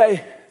don't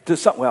say to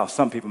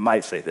some people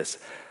might say this.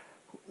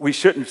 We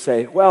shouldn't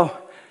say, well,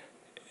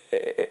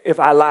 if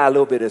I lie a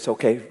little bit, it's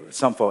okay.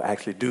 Some folks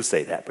actually do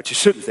say that, but you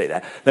shouldn't say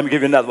that. Let me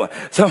give you another one.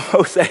 Some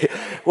folks say,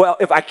 well,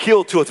 if I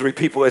kill 2 or 3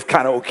 people, it's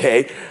kind of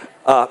okay.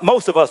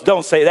 Most of us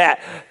don't say that.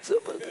 So,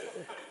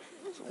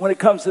 when it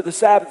comes to the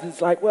Sabbath,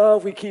 it's like, well,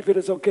 if we keep it,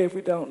 it's okay if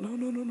we don't.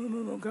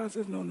 No. God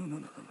says, no.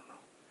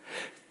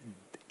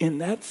 In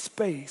that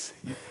space,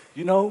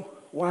 you know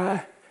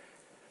why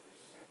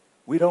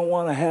we don't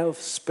want to have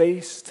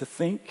space to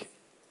think?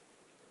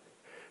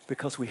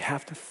 Because we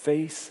have to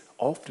face,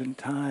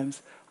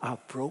 oftentimes, our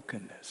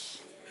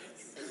brokenness.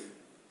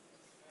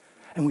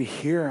 And we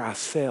hear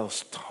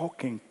ourselves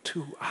talking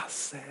to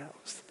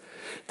ourselves.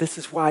 This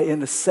is why in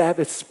the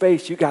Sabbath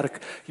space, you got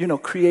to,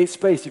 create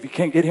space. If you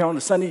can't get here on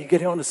the Sunday, you get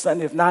here on the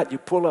Sunday. If not, you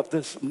pull up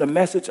the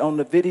message on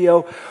the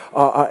video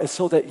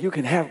so that you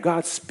can have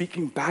God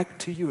speaking back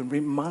to you and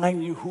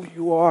remind you who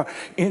you are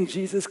in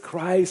Jesus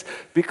Christ.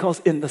 Because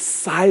in the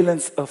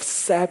silence of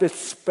Sabbath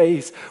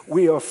space,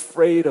 we are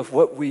afraid of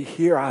what we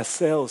hear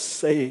ourselves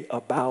say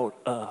about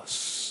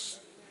us.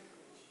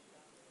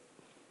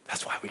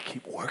 That's why we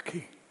keep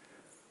working.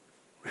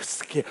 We're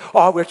scared.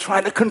 Or we're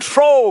trying to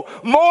control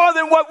more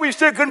than what we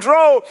should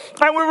control.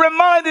 And we're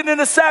reminded in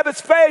the Sabbath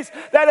space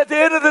that at the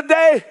end of the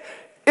day,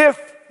 if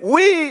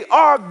we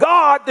are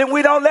God, then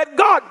we don't let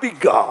God be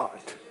God.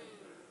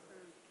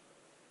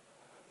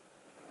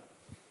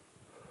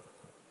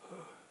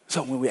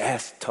 So when we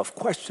ask tough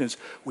questions,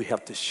 we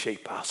have to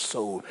shape our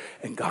soul.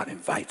 And God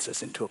invites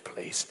us into a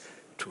place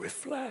to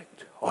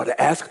reflect or to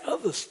ask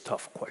others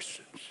tough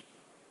questions.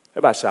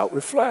 Everybody shout,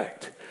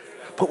 reflect.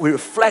 But we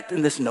reflect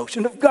in this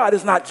notion of God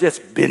is not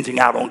just binging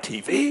out on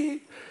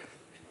TV.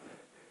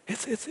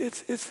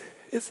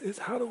 It's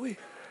how do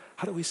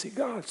we see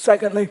God?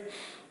 Secondly,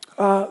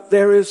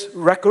 there is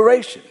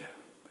recreation.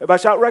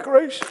 Everybody shout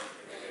recreation.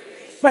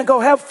 Man, go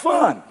have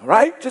fun,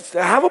 right? Just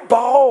have a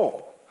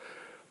ball.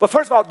 But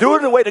first of all, do it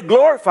in a way to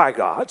glorify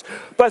God.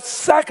 But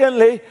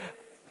secondly,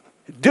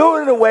 do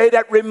it in a way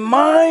that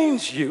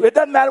reminds you. It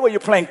doesn't matter whether you're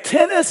playing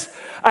tennis.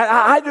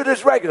 I do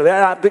this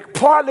regularly,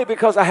 partly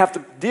because I have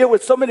to deal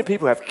with so many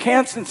people who have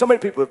cancer and so many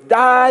people who have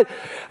died,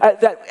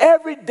 that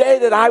every day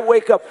that I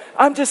wake up,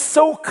 I'm just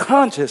so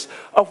conscious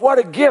of what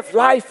a gift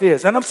life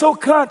is. And I'm so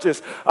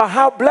conscious of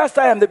how blessed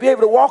I am to be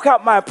able to walk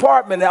out my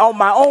apartment on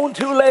my own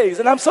 2 legs.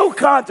 And I'm so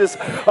conscious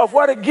of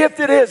what a gift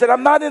it is that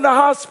I'm not in the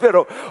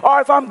hospital.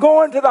 Or if I'm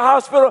going to the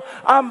hospital,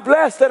 I'm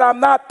blessed that I'm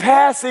not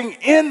passing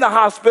in the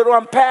hospital,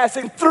 I'm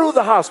passing through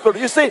the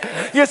hospital. You see,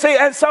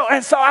 and so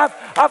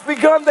I've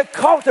begun to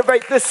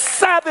cultivate this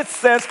Sabbath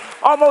sense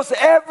almost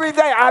every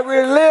day.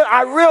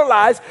 I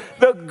realize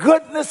the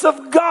goodness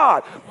of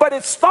God, but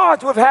it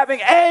starts with having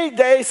a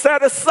day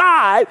set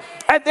aside,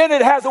 and then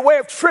it has a way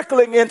of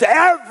trickling into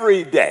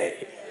every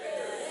day.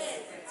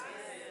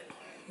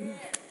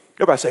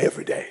 Everybody say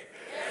every day.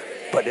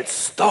 But it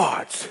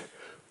starts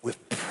with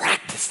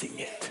practicing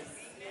it.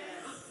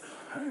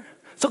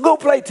 So go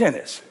play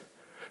tennis.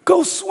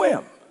 Go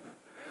swim.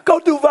 Go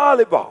do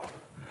volleyball,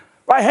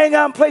 right? Hang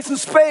out and play some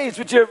spades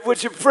with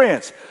your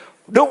friends.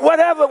 Do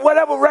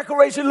whatever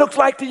recreation looks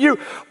like to you.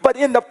 But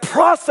in the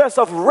process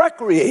of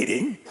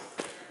recreating,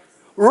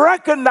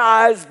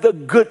 recognize the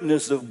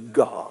goodness of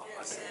God.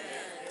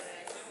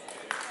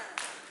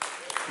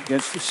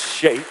 Begins to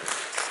shape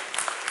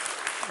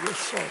your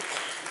soul.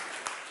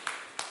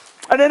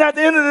 And then at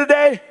the end of the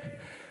day,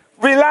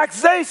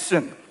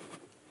 relaxation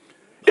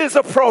is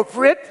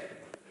appropriate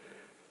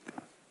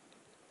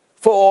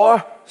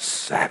for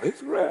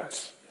Sabbath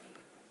rest.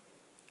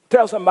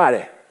 Tell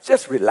somebody,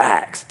 just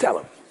relax. Tell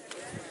them.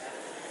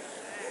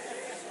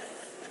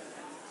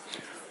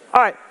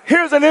 All right,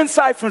 here's an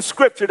insight from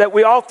Scripture that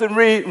we often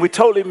read and we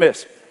totally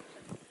miss.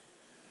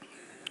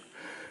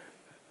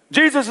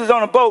 Jesus is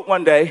on a boat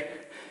one day.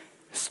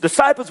 His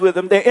disciples with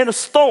him. They're in a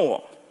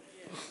storm.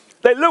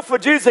 They look for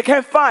Jesus. They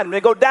can't find him.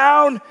 They go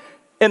down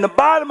in the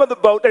bottom of the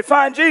boat. They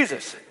find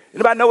Jesus.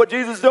 Anybody know what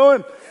Jesus is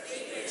doing?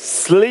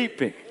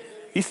 Sleeping.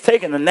 He's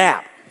taking a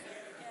nap.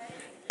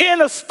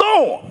 In a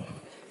storm.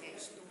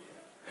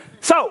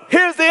 So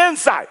here's the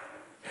insight.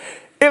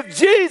 If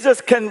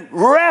Jesus can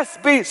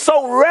be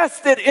so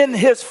rested in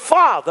his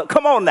Father,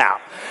 come on now,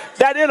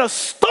 that in a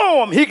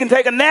storm he can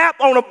take a nap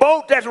on a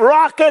boat that's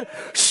rocking,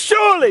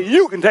 surely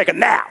you can take a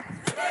nap.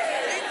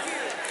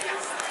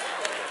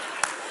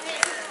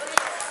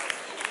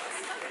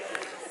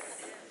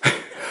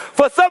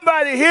 For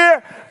somebody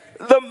here,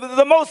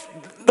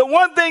 the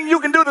one thing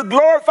you can do to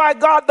glorify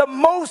God the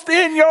most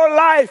in your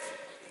life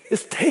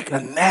is take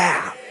a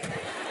nap.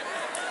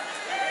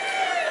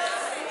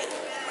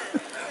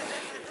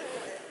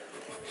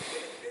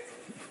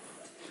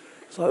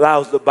 So it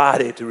allows the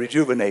body to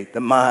rejuvenate, the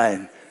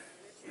mind.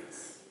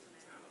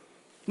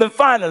 Then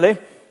finally,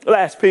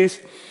 last piece,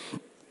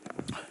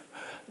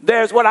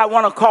 there's what I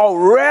want to call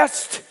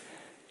rest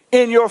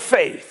in your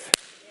faith.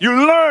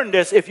 You learn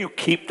this if you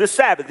keep the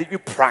Sabbath, if you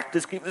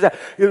practice keep the Sabbath.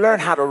 You learn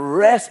how to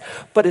rest,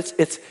 but it's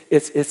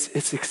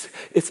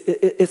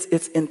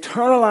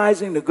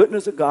internalizing the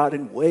goodness of God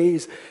in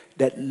ways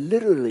that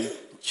literally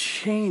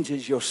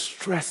changes your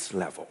stress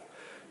level,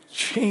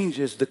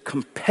 changes the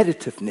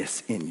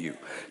competitiveness in you,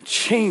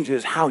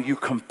 changes how you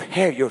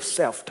compare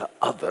yourself to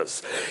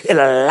others. It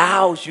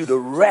allows you to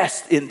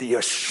rest in the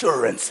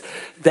assurance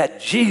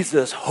that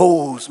Jesus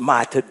holds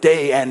my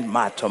today and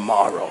my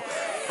tomorrow.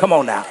 Come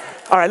on now.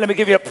 All right, let me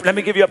give you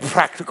a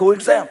practical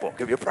example.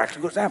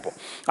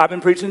 I've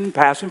been preaching and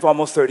pastoring for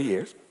almost 30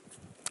 years.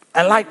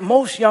 And like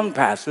most young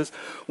pastors,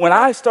 when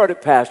I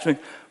started pastoring,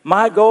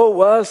 my goal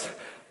was,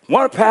 I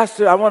want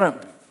to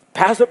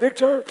pastor a big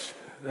church.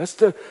 That's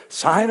the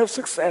sign of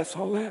success,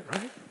 all that,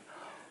 right?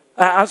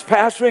 I was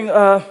pastoring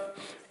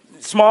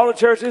smaller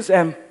churches,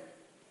 and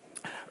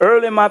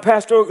early in my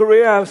pastoral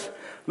career, I was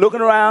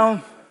looking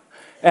around,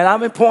 and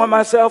I've been pouring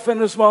myself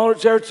into smaller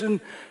churches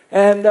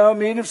and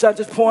meetings. I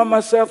just pouring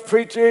myself,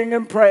 preaching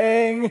and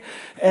praying,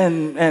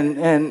 and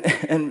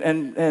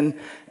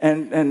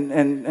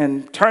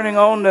turning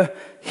on the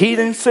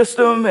heating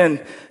system,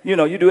 and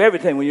you do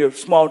everything when you're a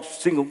small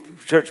single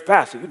church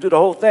pastor. You do the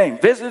whole thing,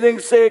 visiting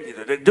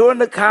sick, doing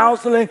the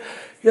counseling,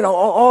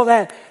 all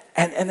that.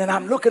 And then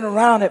I'm looking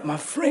around at my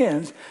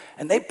friends,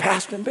 and they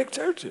pastor in big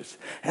churches,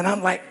 and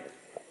I'm like,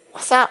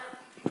 what's up?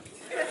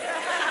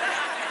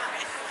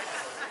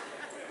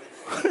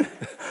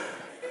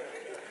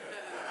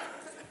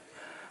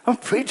 I'm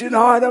preaching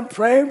hard, I'm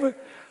praying,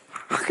 but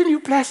how can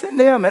you bless in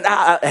them? And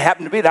I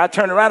happened to be there. I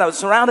turned around. I was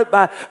surrounded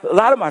by a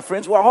lot of my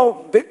friends who are all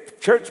big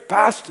church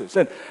pastors.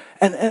 And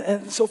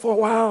so for a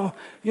while,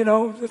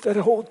 that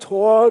whole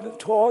toil,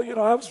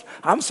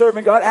 I'm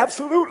serving God,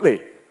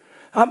 absolutely.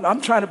 I'm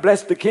trying to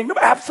bless the kingdom,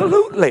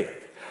 absolutely.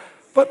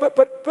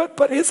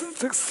 But isn't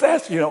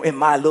success, in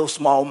my little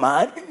small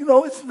mind,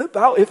 it's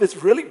about if it's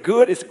really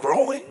good, it's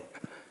growing.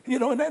 In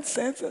that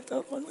sense. That's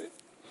what it is.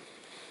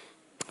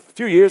 A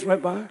few years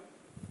went by.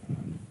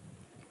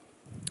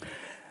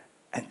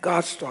 And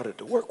God started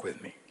to work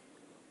with me.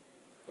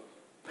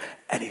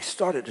 And he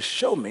started to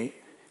show me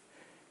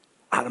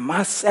out of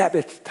my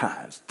Sabbath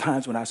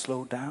times when I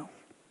slowed down,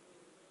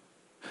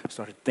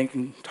 started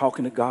thinking,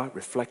 talking to God,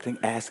 reflecting,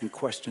 asking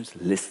questions,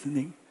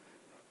 listening.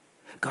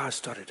 God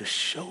started to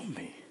show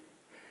me.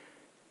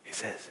 He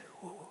says,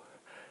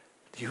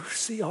 do you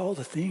see all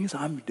the things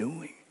I'm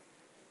doing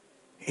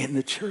in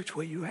the church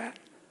where you at?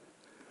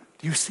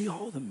 Do you see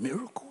all the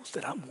miracles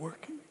that I'm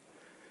working?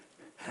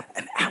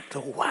 And after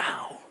a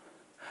while,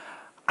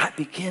 I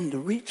began to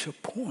reach a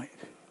point,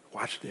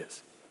 watch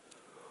this,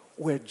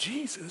 where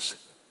Jesus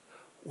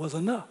was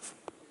enough.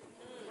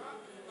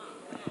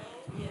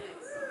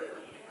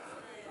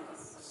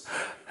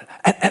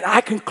 And I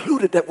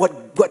concluded that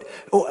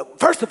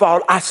first of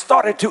all, I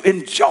started to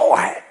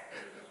enjoy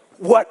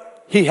what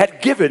he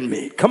had given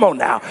me. Come on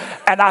now.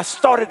 And I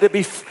started to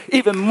be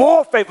even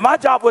more faithful. My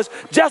job was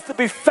just to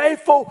be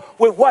faithful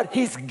with what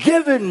he's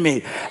given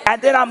me.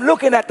 And then I'm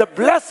looking at the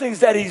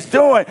blessings that he's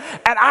doing.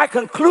 And I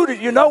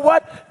concluded, you know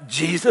what?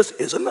 Jesus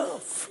is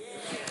enough.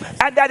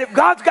 And that if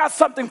God's got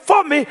something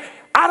for me,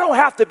 I don't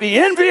have to be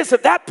envious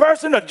of that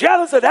person or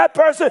jealous of that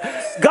person.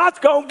 God's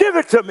going to give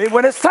it to me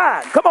when it's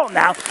time. Come on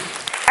now.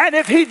 And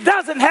if he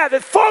doesn't have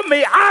it for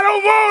me, I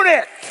don't want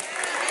it.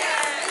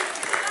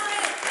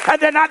 And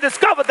then I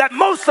discovered that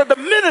most of the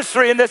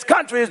ministry in this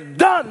country is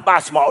done by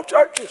small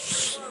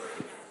churches.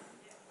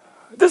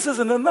 This is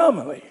an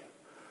anomaly.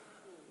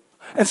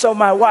 And so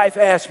my wife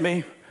asked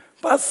me,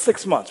 about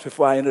 6 months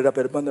before I ended up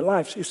at Abundant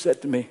Life, she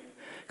said to me,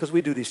 because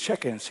we do these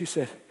check-ins, she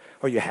said,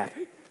 are you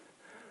happy?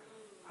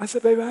 I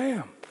said, baby, I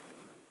am.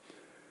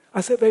 I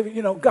said, baby,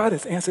 God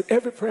has answered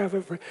every prayer I've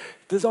ever prayed.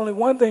 There's only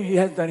one thing he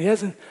hasn't done. He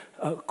hasn't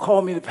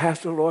called me to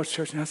pastor the Lord's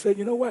church. And I said,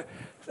 you know what?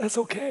 That's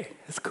okay.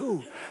 It's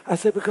cool. I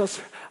said,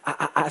 because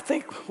I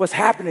think what's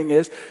happening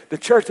is the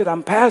church that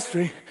I'm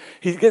pastoring,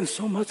 he's getting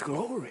so much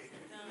glory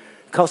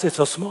because it's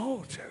a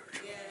small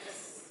church.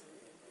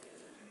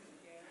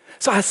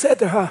 So I said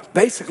to her,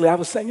 basically, I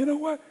was saying, you know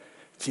what?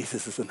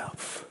 Jesus is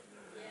enough.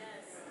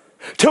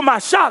 To my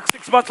shock,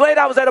 6 months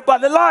later, I was at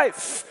Abundant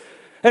Life.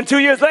 And 2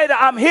 years later,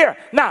 I'm here.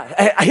 Now,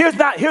 here's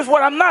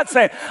what I'm not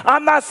saying.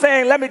 I'm not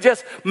saying let me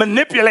just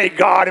manipulate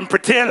God and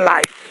pretend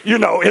like,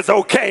 it's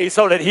okay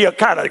so that he'll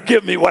kind of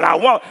give me what I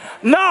want.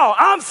 No,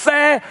 I'm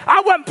saying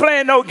I wasn't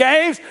playing no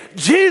games.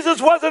 Jesus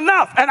was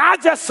enough. And I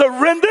just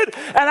surrendered.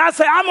 And I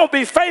say, I'm going to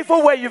be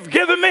faithful where you've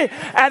given me.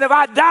 And if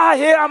I die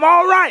here, I'm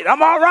all right.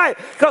 I'm all right.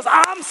 Because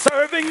I'm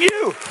serving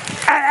you.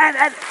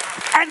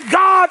 And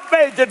God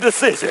made the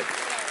decision.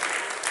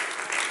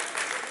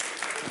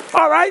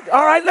 All right,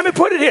 let me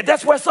put it here.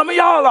 That's where some of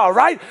y'all are,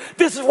 right?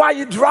 This is why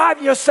you're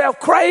driving yourself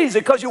crazy,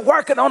 because you're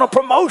working on a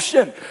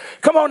promotion.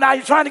 Come on now,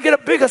 you're trying to get a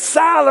bigger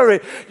salary.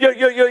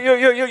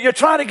 You're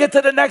trying to get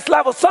to the next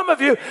level. Some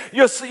of you,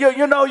 you're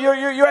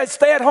at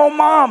stay-at-home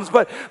moms,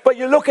 but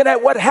you're looking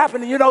at what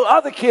happened to,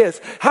 other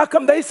kids. How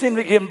come they seem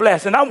to be getting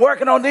blessed? And I'm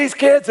working on these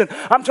kids, and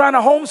I'm trying to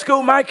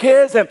homeschool my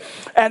kids, and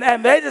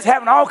they're just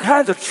having all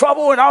kinds of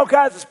trouble and all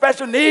kinds of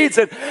special needs,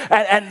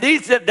 and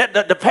these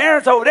the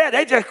parents over there,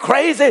 they just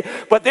crazy,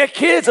 but their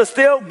kids are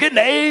still getting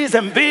A's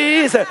and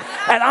B's, and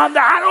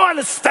I don't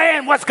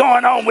understand what's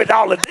going on with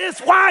all of this.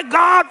 Why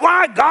God?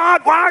 Why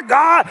God? Why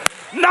God?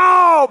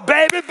 No,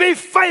 baby, be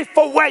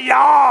faithful where you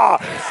are.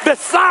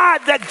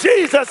 Decide that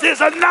Jesus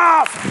is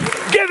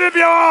enough. Give him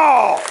your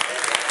all.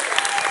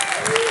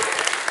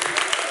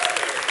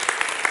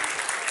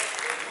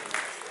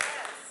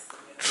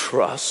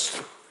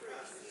 Trust,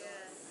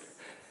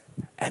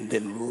 and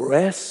then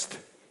rest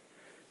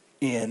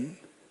in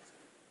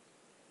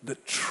the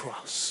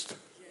trust.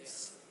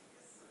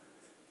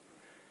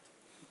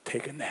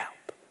 Take a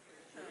nap.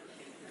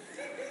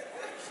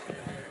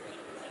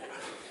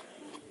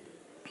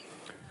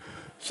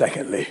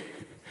 Secondly,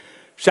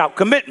 shout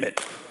commitment.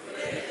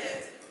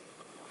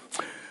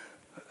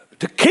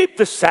 To keep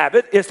the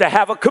Sabbath is to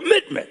have a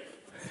commitment.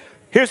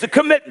 Here's the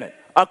commitment.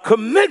 A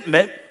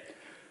commitment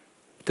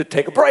to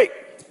take a break.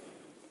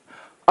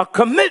 A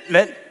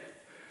commitment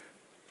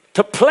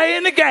to play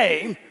in the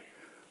game,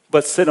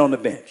 but sit on the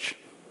bench.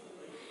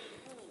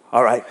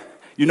 All right.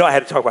 I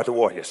had to talk about the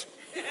Warriors.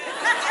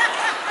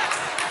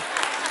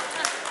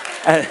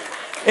 And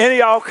any of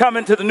y'all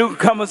coming to the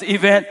newcomers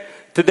event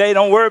today,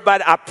 don't worry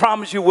about it. I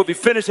promise you we'll be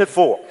finished at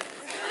 4.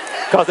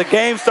 Because the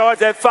game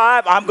starts at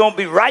 5. I'm going to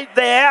be right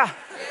there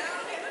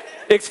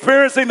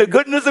experiencing the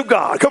goodness of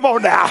God. Come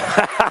on now.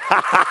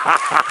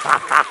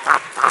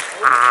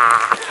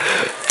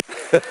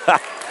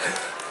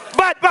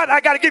 But I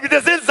got to give you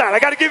this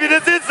insight.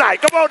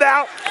 Come on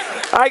now.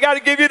 I got to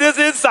give you this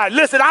insight.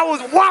 Listen, I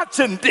was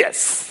watching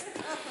this.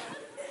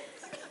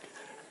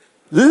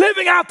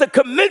 Living out the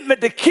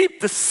commitment to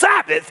keep the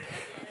Sabbath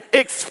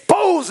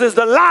exposes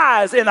the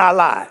lies in our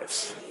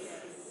lives.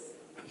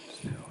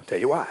 I'll tell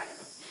you why.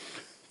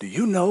 Do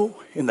you know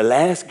in the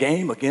last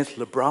game against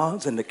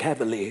LeBron's and the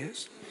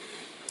Cavaliers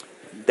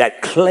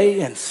that Clay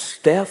and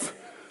Steph,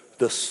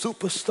 the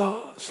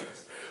superstars,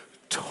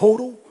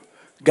 total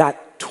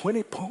got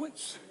 20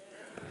 points,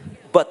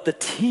 but the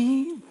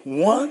team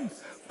won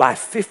by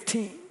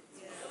 15?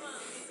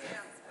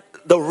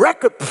 The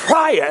record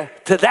prior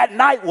to that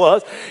night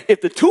was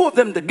if the two of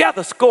them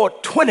together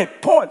scored 20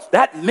 points,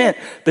 that meant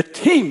the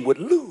team would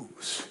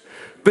lose.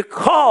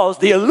 Because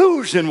the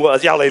illusion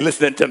was, y'all ain't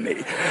listening to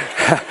me,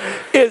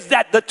 is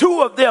that the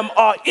two of them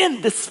are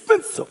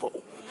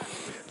indispensable.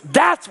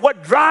 That's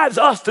what drives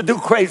us to do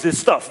crazy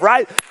stuff,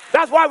 right?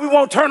 That's why we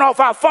won't turn off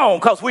our phone,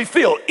 because we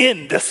feel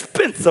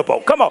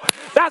indispensable. Come on.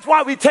 That's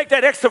why we take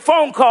that extra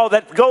phone call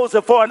that goes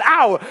for an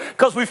hour,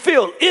 because we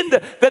feel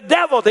the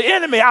devil, the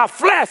enemy, our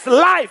flesh,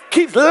 life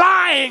keeps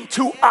lying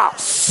to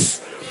us.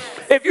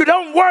 If you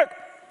don't work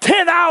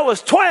 10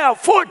 hours, 12,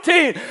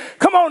 14,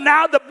 come on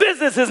now, the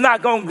business is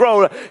not going to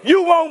grow.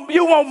 You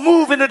won't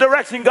move in the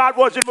direction God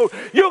wants you to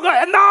move. You're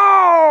going to,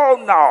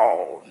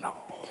 no.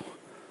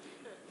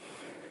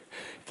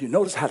 You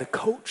notice how the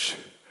coach,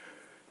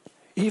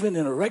 even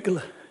in a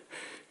regular,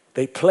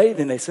 they play,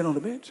 then they sit on the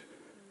bench.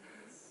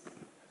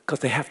 Because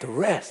they have to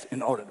rest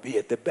in order to be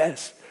at their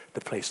best to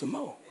play some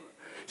more.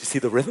 You see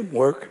the rhythm?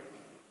 Work,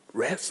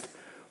 rest,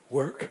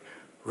 work,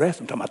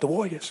 rest. I'm talking about the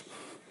Warriors.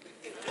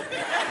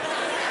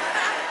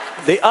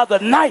 The other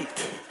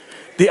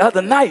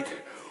night,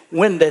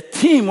 when the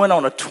team went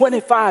on a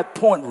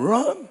 25-point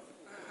run,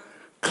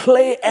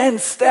 Clay and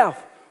Steph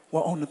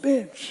were on the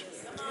bench.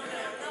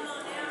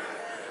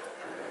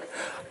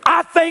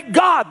 I thank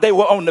God they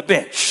were on the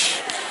bench.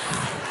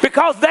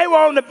 Because they were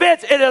on the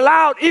bench, it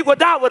allowed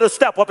Iguodala to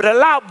step up. It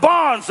allowed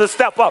Barnes to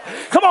step up.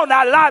 Come on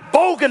now, it allowed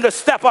Bogan to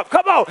step up.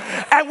 Come on.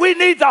 And we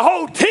need the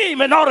whole team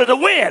in order to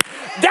win.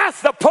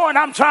 That's the point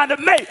I'm trying to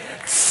make.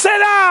 Sit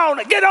down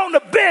and get on the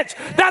bench.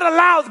 That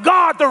allows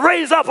God to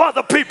raise up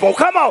other people.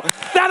 Come on.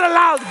 That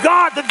allows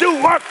God to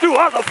do work through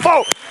other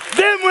folk.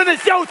 Then when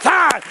it's your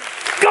time,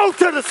 go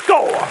to the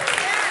score.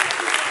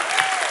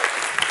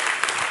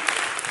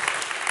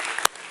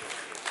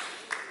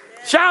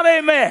 Shout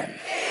amen. Amen.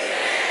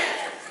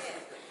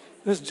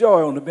 There's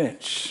joy on the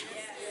bench.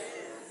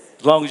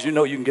 As long as you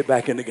know you can get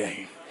back in the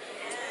game.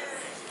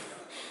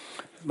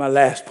 My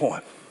last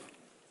point.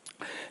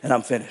 And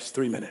I'm finished.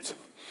 3 minutes.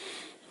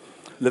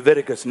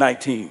 Leviticus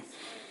 19,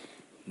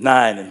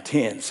 9 and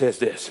 10 says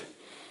this. It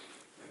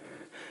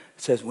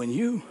says, when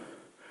you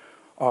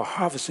are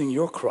harvesting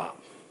your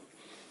crop,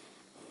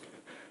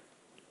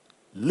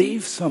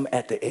 leave some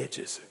at the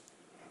edges.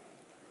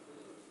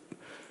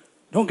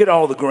 Don't get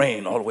all the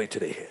grain all the way to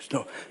the edge.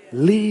 No,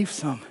 leave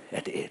some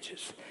at the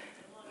edges.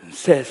 It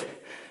says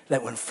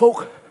that when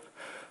folk,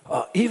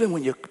 even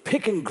when you're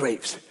picking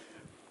grapes,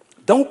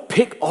 don't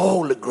pick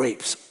all the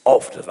grapes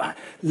off the vine.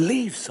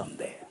 Leave some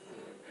there.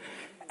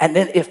 And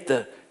then if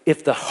the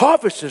if the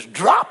harvesters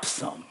drop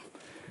some,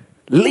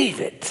 leave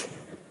it.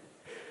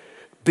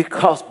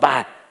 Because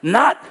by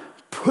not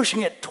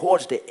pushing it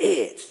towards the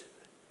edge,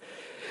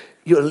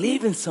 you're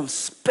leaving some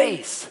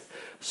space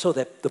so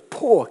that the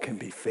poor can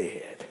be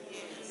fed.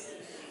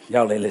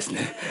 Y'all ain't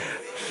listening.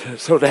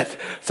 So that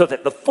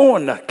the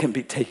foreigner can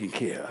be taken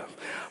care of.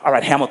 All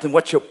right, Hamilton,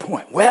 what's your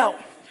point? Well,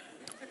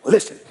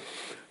 listen,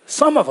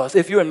 some of us,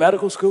 if you're in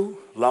medical school,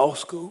 law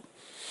school,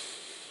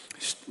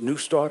 new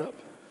startup,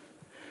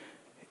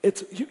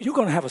 you're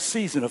going to have a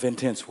season of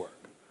intense work.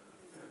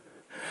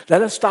 That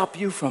doesn't stop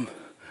you from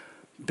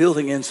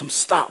building in some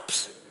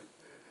stops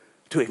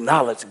to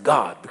acknowledge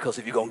God, because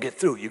if you're going to get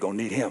through, you're going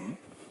to need him.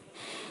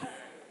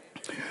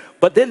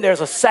 But then there's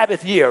a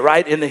Sabbath year,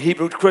 right, in the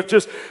Hebrew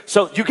scriptures.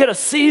 So you get a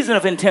season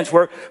of intense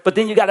work, but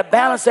then you got to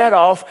balance that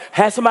off,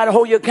 have somebody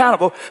hold you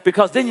accountable,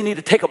 because then you need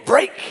to take a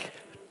break.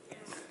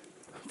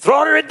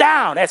 Throttle it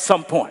down at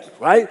some point,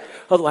 right?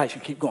 Otherwise,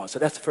 you keep going. So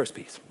that's the first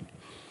piece.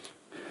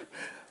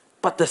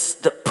 But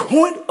the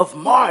point of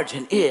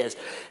margin is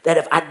that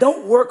if I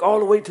don't work all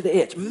the way to the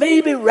edge,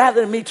 maybe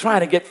rather than me trying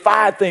to get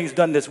 5 things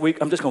done this week,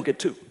 I'm just going to get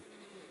 2.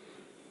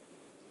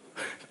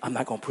 I'm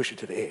not going to push it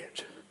to the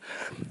edge.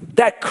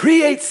 That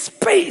creates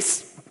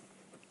space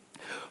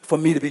for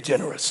me to be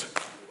generous.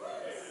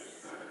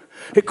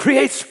 It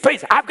creates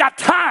space. I've got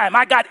time.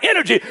 I got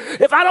energy.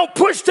 If I don't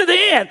push to the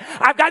end,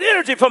 I've got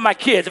energy for my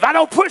kids. If I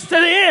don't push to the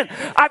end,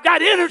 I've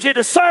got energy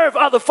to serve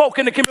other folk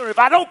in the community. If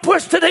I don't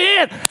push to the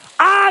end,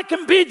 I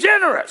can be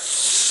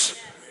generous.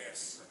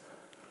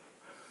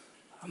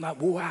 I'm not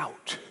wore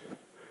out.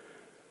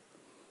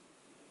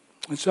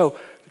 And so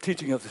the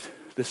teaching of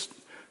this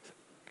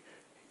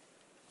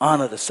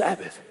honor the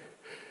Sabbath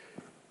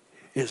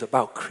is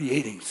about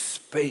creating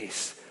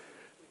space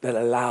that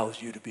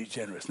allows you to be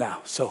generous.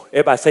 Now, so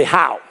everybody say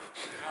how.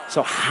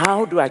 So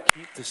how do I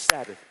keep the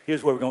Sabbath?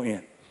 Here's where we're going to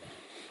end.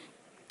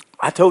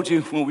 I told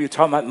you when we were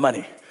talking about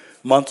money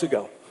months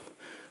ago,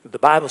 that the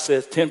Bible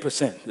says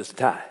 10% is the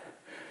tithe.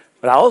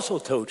 But I also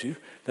told you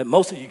that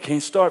most of you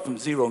can't start from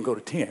 0 and go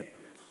to 10.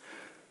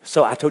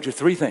 So I told you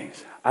 3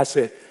 things. I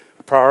said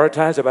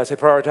prioritize. Everybody say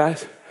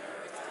prioritize.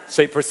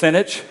 Say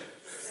percentage.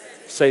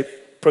 Say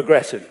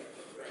progression.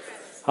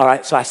 All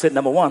right, so I said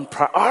number 1,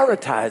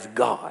 prioritize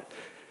God.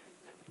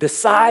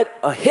 Decide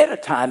ahead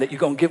of time that you're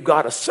going to give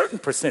God a certain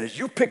percentage.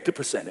 You pick the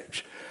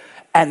percentage.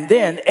 And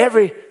then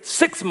every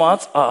 6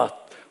 months,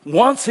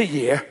 once a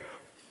year,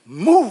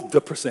 move the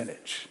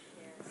percentage.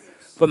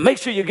 But make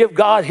sure you give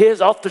God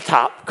his off the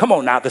top. Come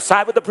on now,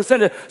 decide what the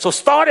percentage. So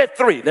start at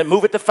 3, then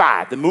move it to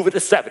 5, then move it to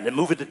 7, then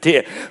move it to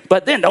 10.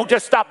 But then don't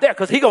just stop there,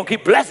 because he's going to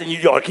keep blessing you.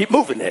 You ought to keep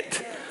moving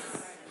it.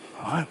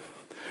 All right?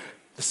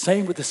 The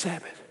same with the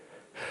Sabbath.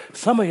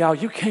 Some of y'all,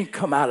 you can't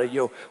come out of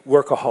your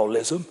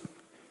workaholism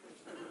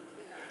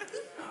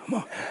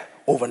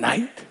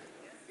overnight.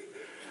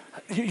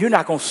 You're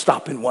not going to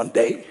stop in one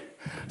day.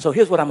 So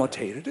here's what I'm going to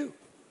tell you to do.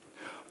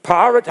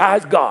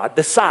 Prioritize God.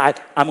 Decide,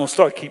 I'm going to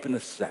start keeping the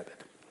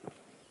Sabbath.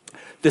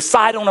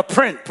 Decide on a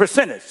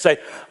percentage. Say,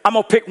 I'm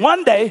going to pick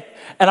one day,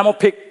 and I'm going to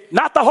pick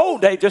not the whole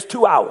day, just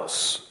 2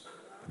 hours.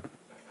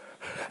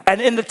 And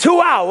in the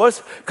 2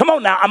 hours, come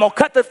on now, I'm going to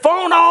cut the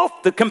phone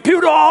off, the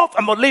computer off.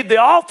 I'm going to leave the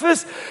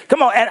office.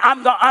 Come on, and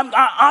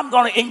I'm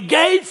going to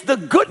engage the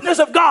goodness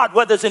of God,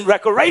 whether it's in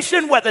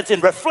recreation, whether it's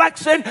in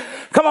reflection.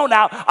 Come on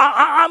now,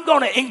 I'm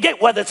going to engage,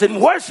 whether it's in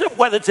worship,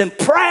 whether it's in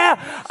prayer.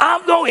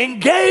 I'm going to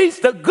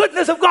engage the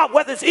goodness of God,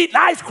 whether it's eating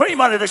ice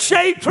cream under the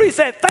shade tree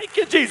saying, thank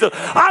you, Jesus.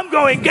 I'm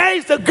going to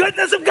engage the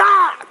goodness of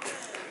God.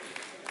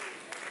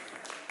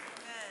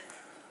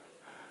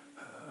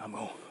 I'm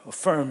going to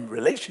affirm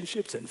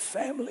relationships and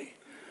family.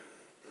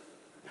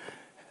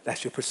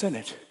 That's your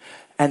percentage.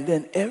 And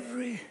then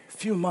every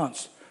few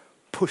months,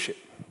 push it.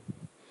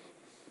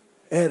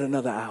 Add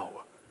another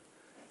hour.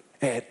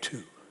 Add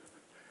 2.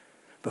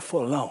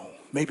 Before long,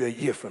 maybe a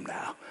year from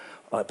now,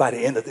 or by the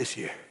end of this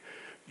year,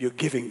 you're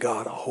giving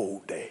God a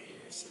whole day.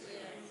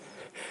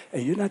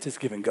 And you're not just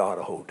giving God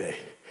a whole day.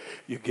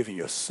 You're giving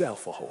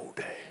yourself a whole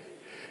day.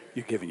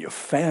 You're giving your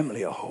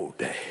family a whole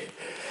day.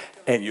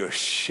 And you're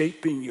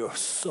shaping your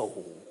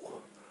soul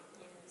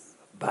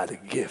by the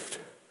gift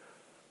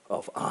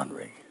of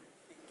honoring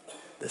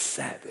the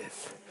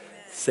Sabbath.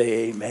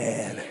 Say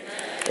amen.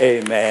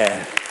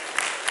 Amen.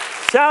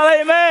 Shout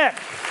amen.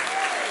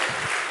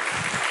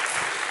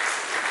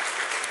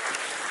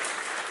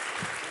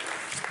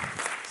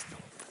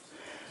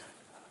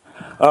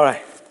 All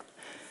right.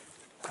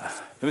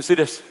 Let me see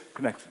this.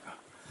 Connect.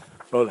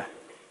 Roll it.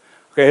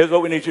 Okay, here's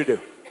what we need you to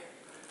do.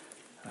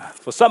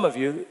 For some of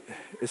you,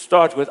 it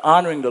starts with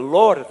honoring the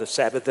Lord of the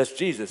Sabbath. That's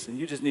Jesus. And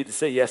you just need to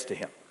say yes to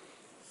him.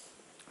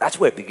 That's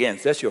where it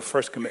begins. That's your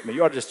first commitment.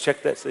 You ought to just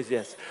check that. Say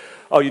yes.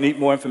 Oh, you need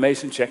more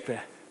information? Check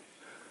that.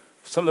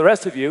 Some of the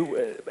rest of you,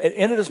 at the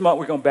end of this month,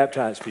 we're going to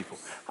baptize people.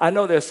 I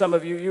know there's some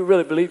of you, you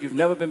really believe you've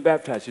never been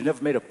baptized. You've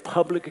never made a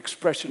public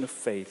expression of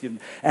faith.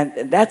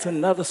 And that's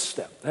another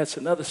step. That's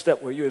another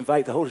step where you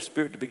invite the Holy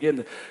Spirit to begin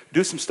to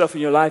do some stuff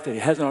in your life that he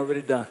hasn't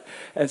already done.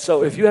 And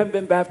so if you haven't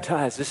been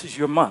baptized, this is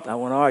your month. I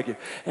want to argue.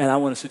 And I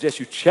want to suggest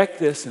you check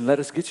this and let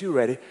us get you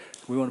ready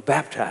We want to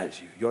baptize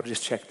you. You ought to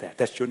just check that.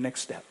 That's your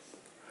next step.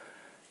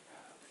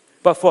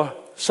 But for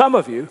some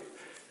of you,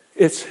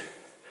 it's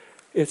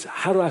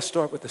how do I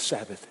start with the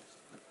Sabbath?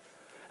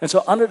 And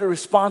so under the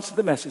response to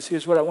the message,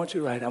 here's what I want you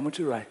to write. I want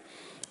you to write.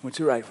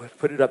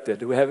 Put it up there.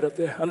 Do we have it up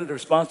there? Under the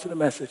response to the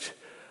message,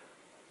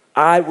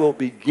 I will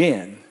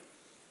begin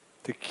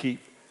to keep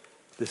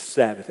the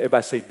Sabbath.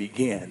 Everybody say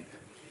begin.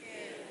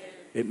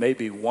 It may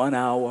be 1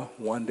 hour,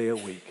 1 day a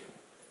week,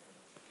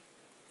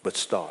 but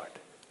start.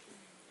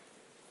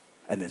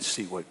 And then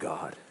see what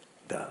God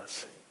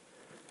does.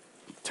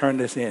 Turn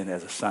this in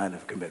as a sign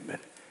of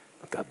commitment.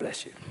 God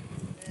bless you.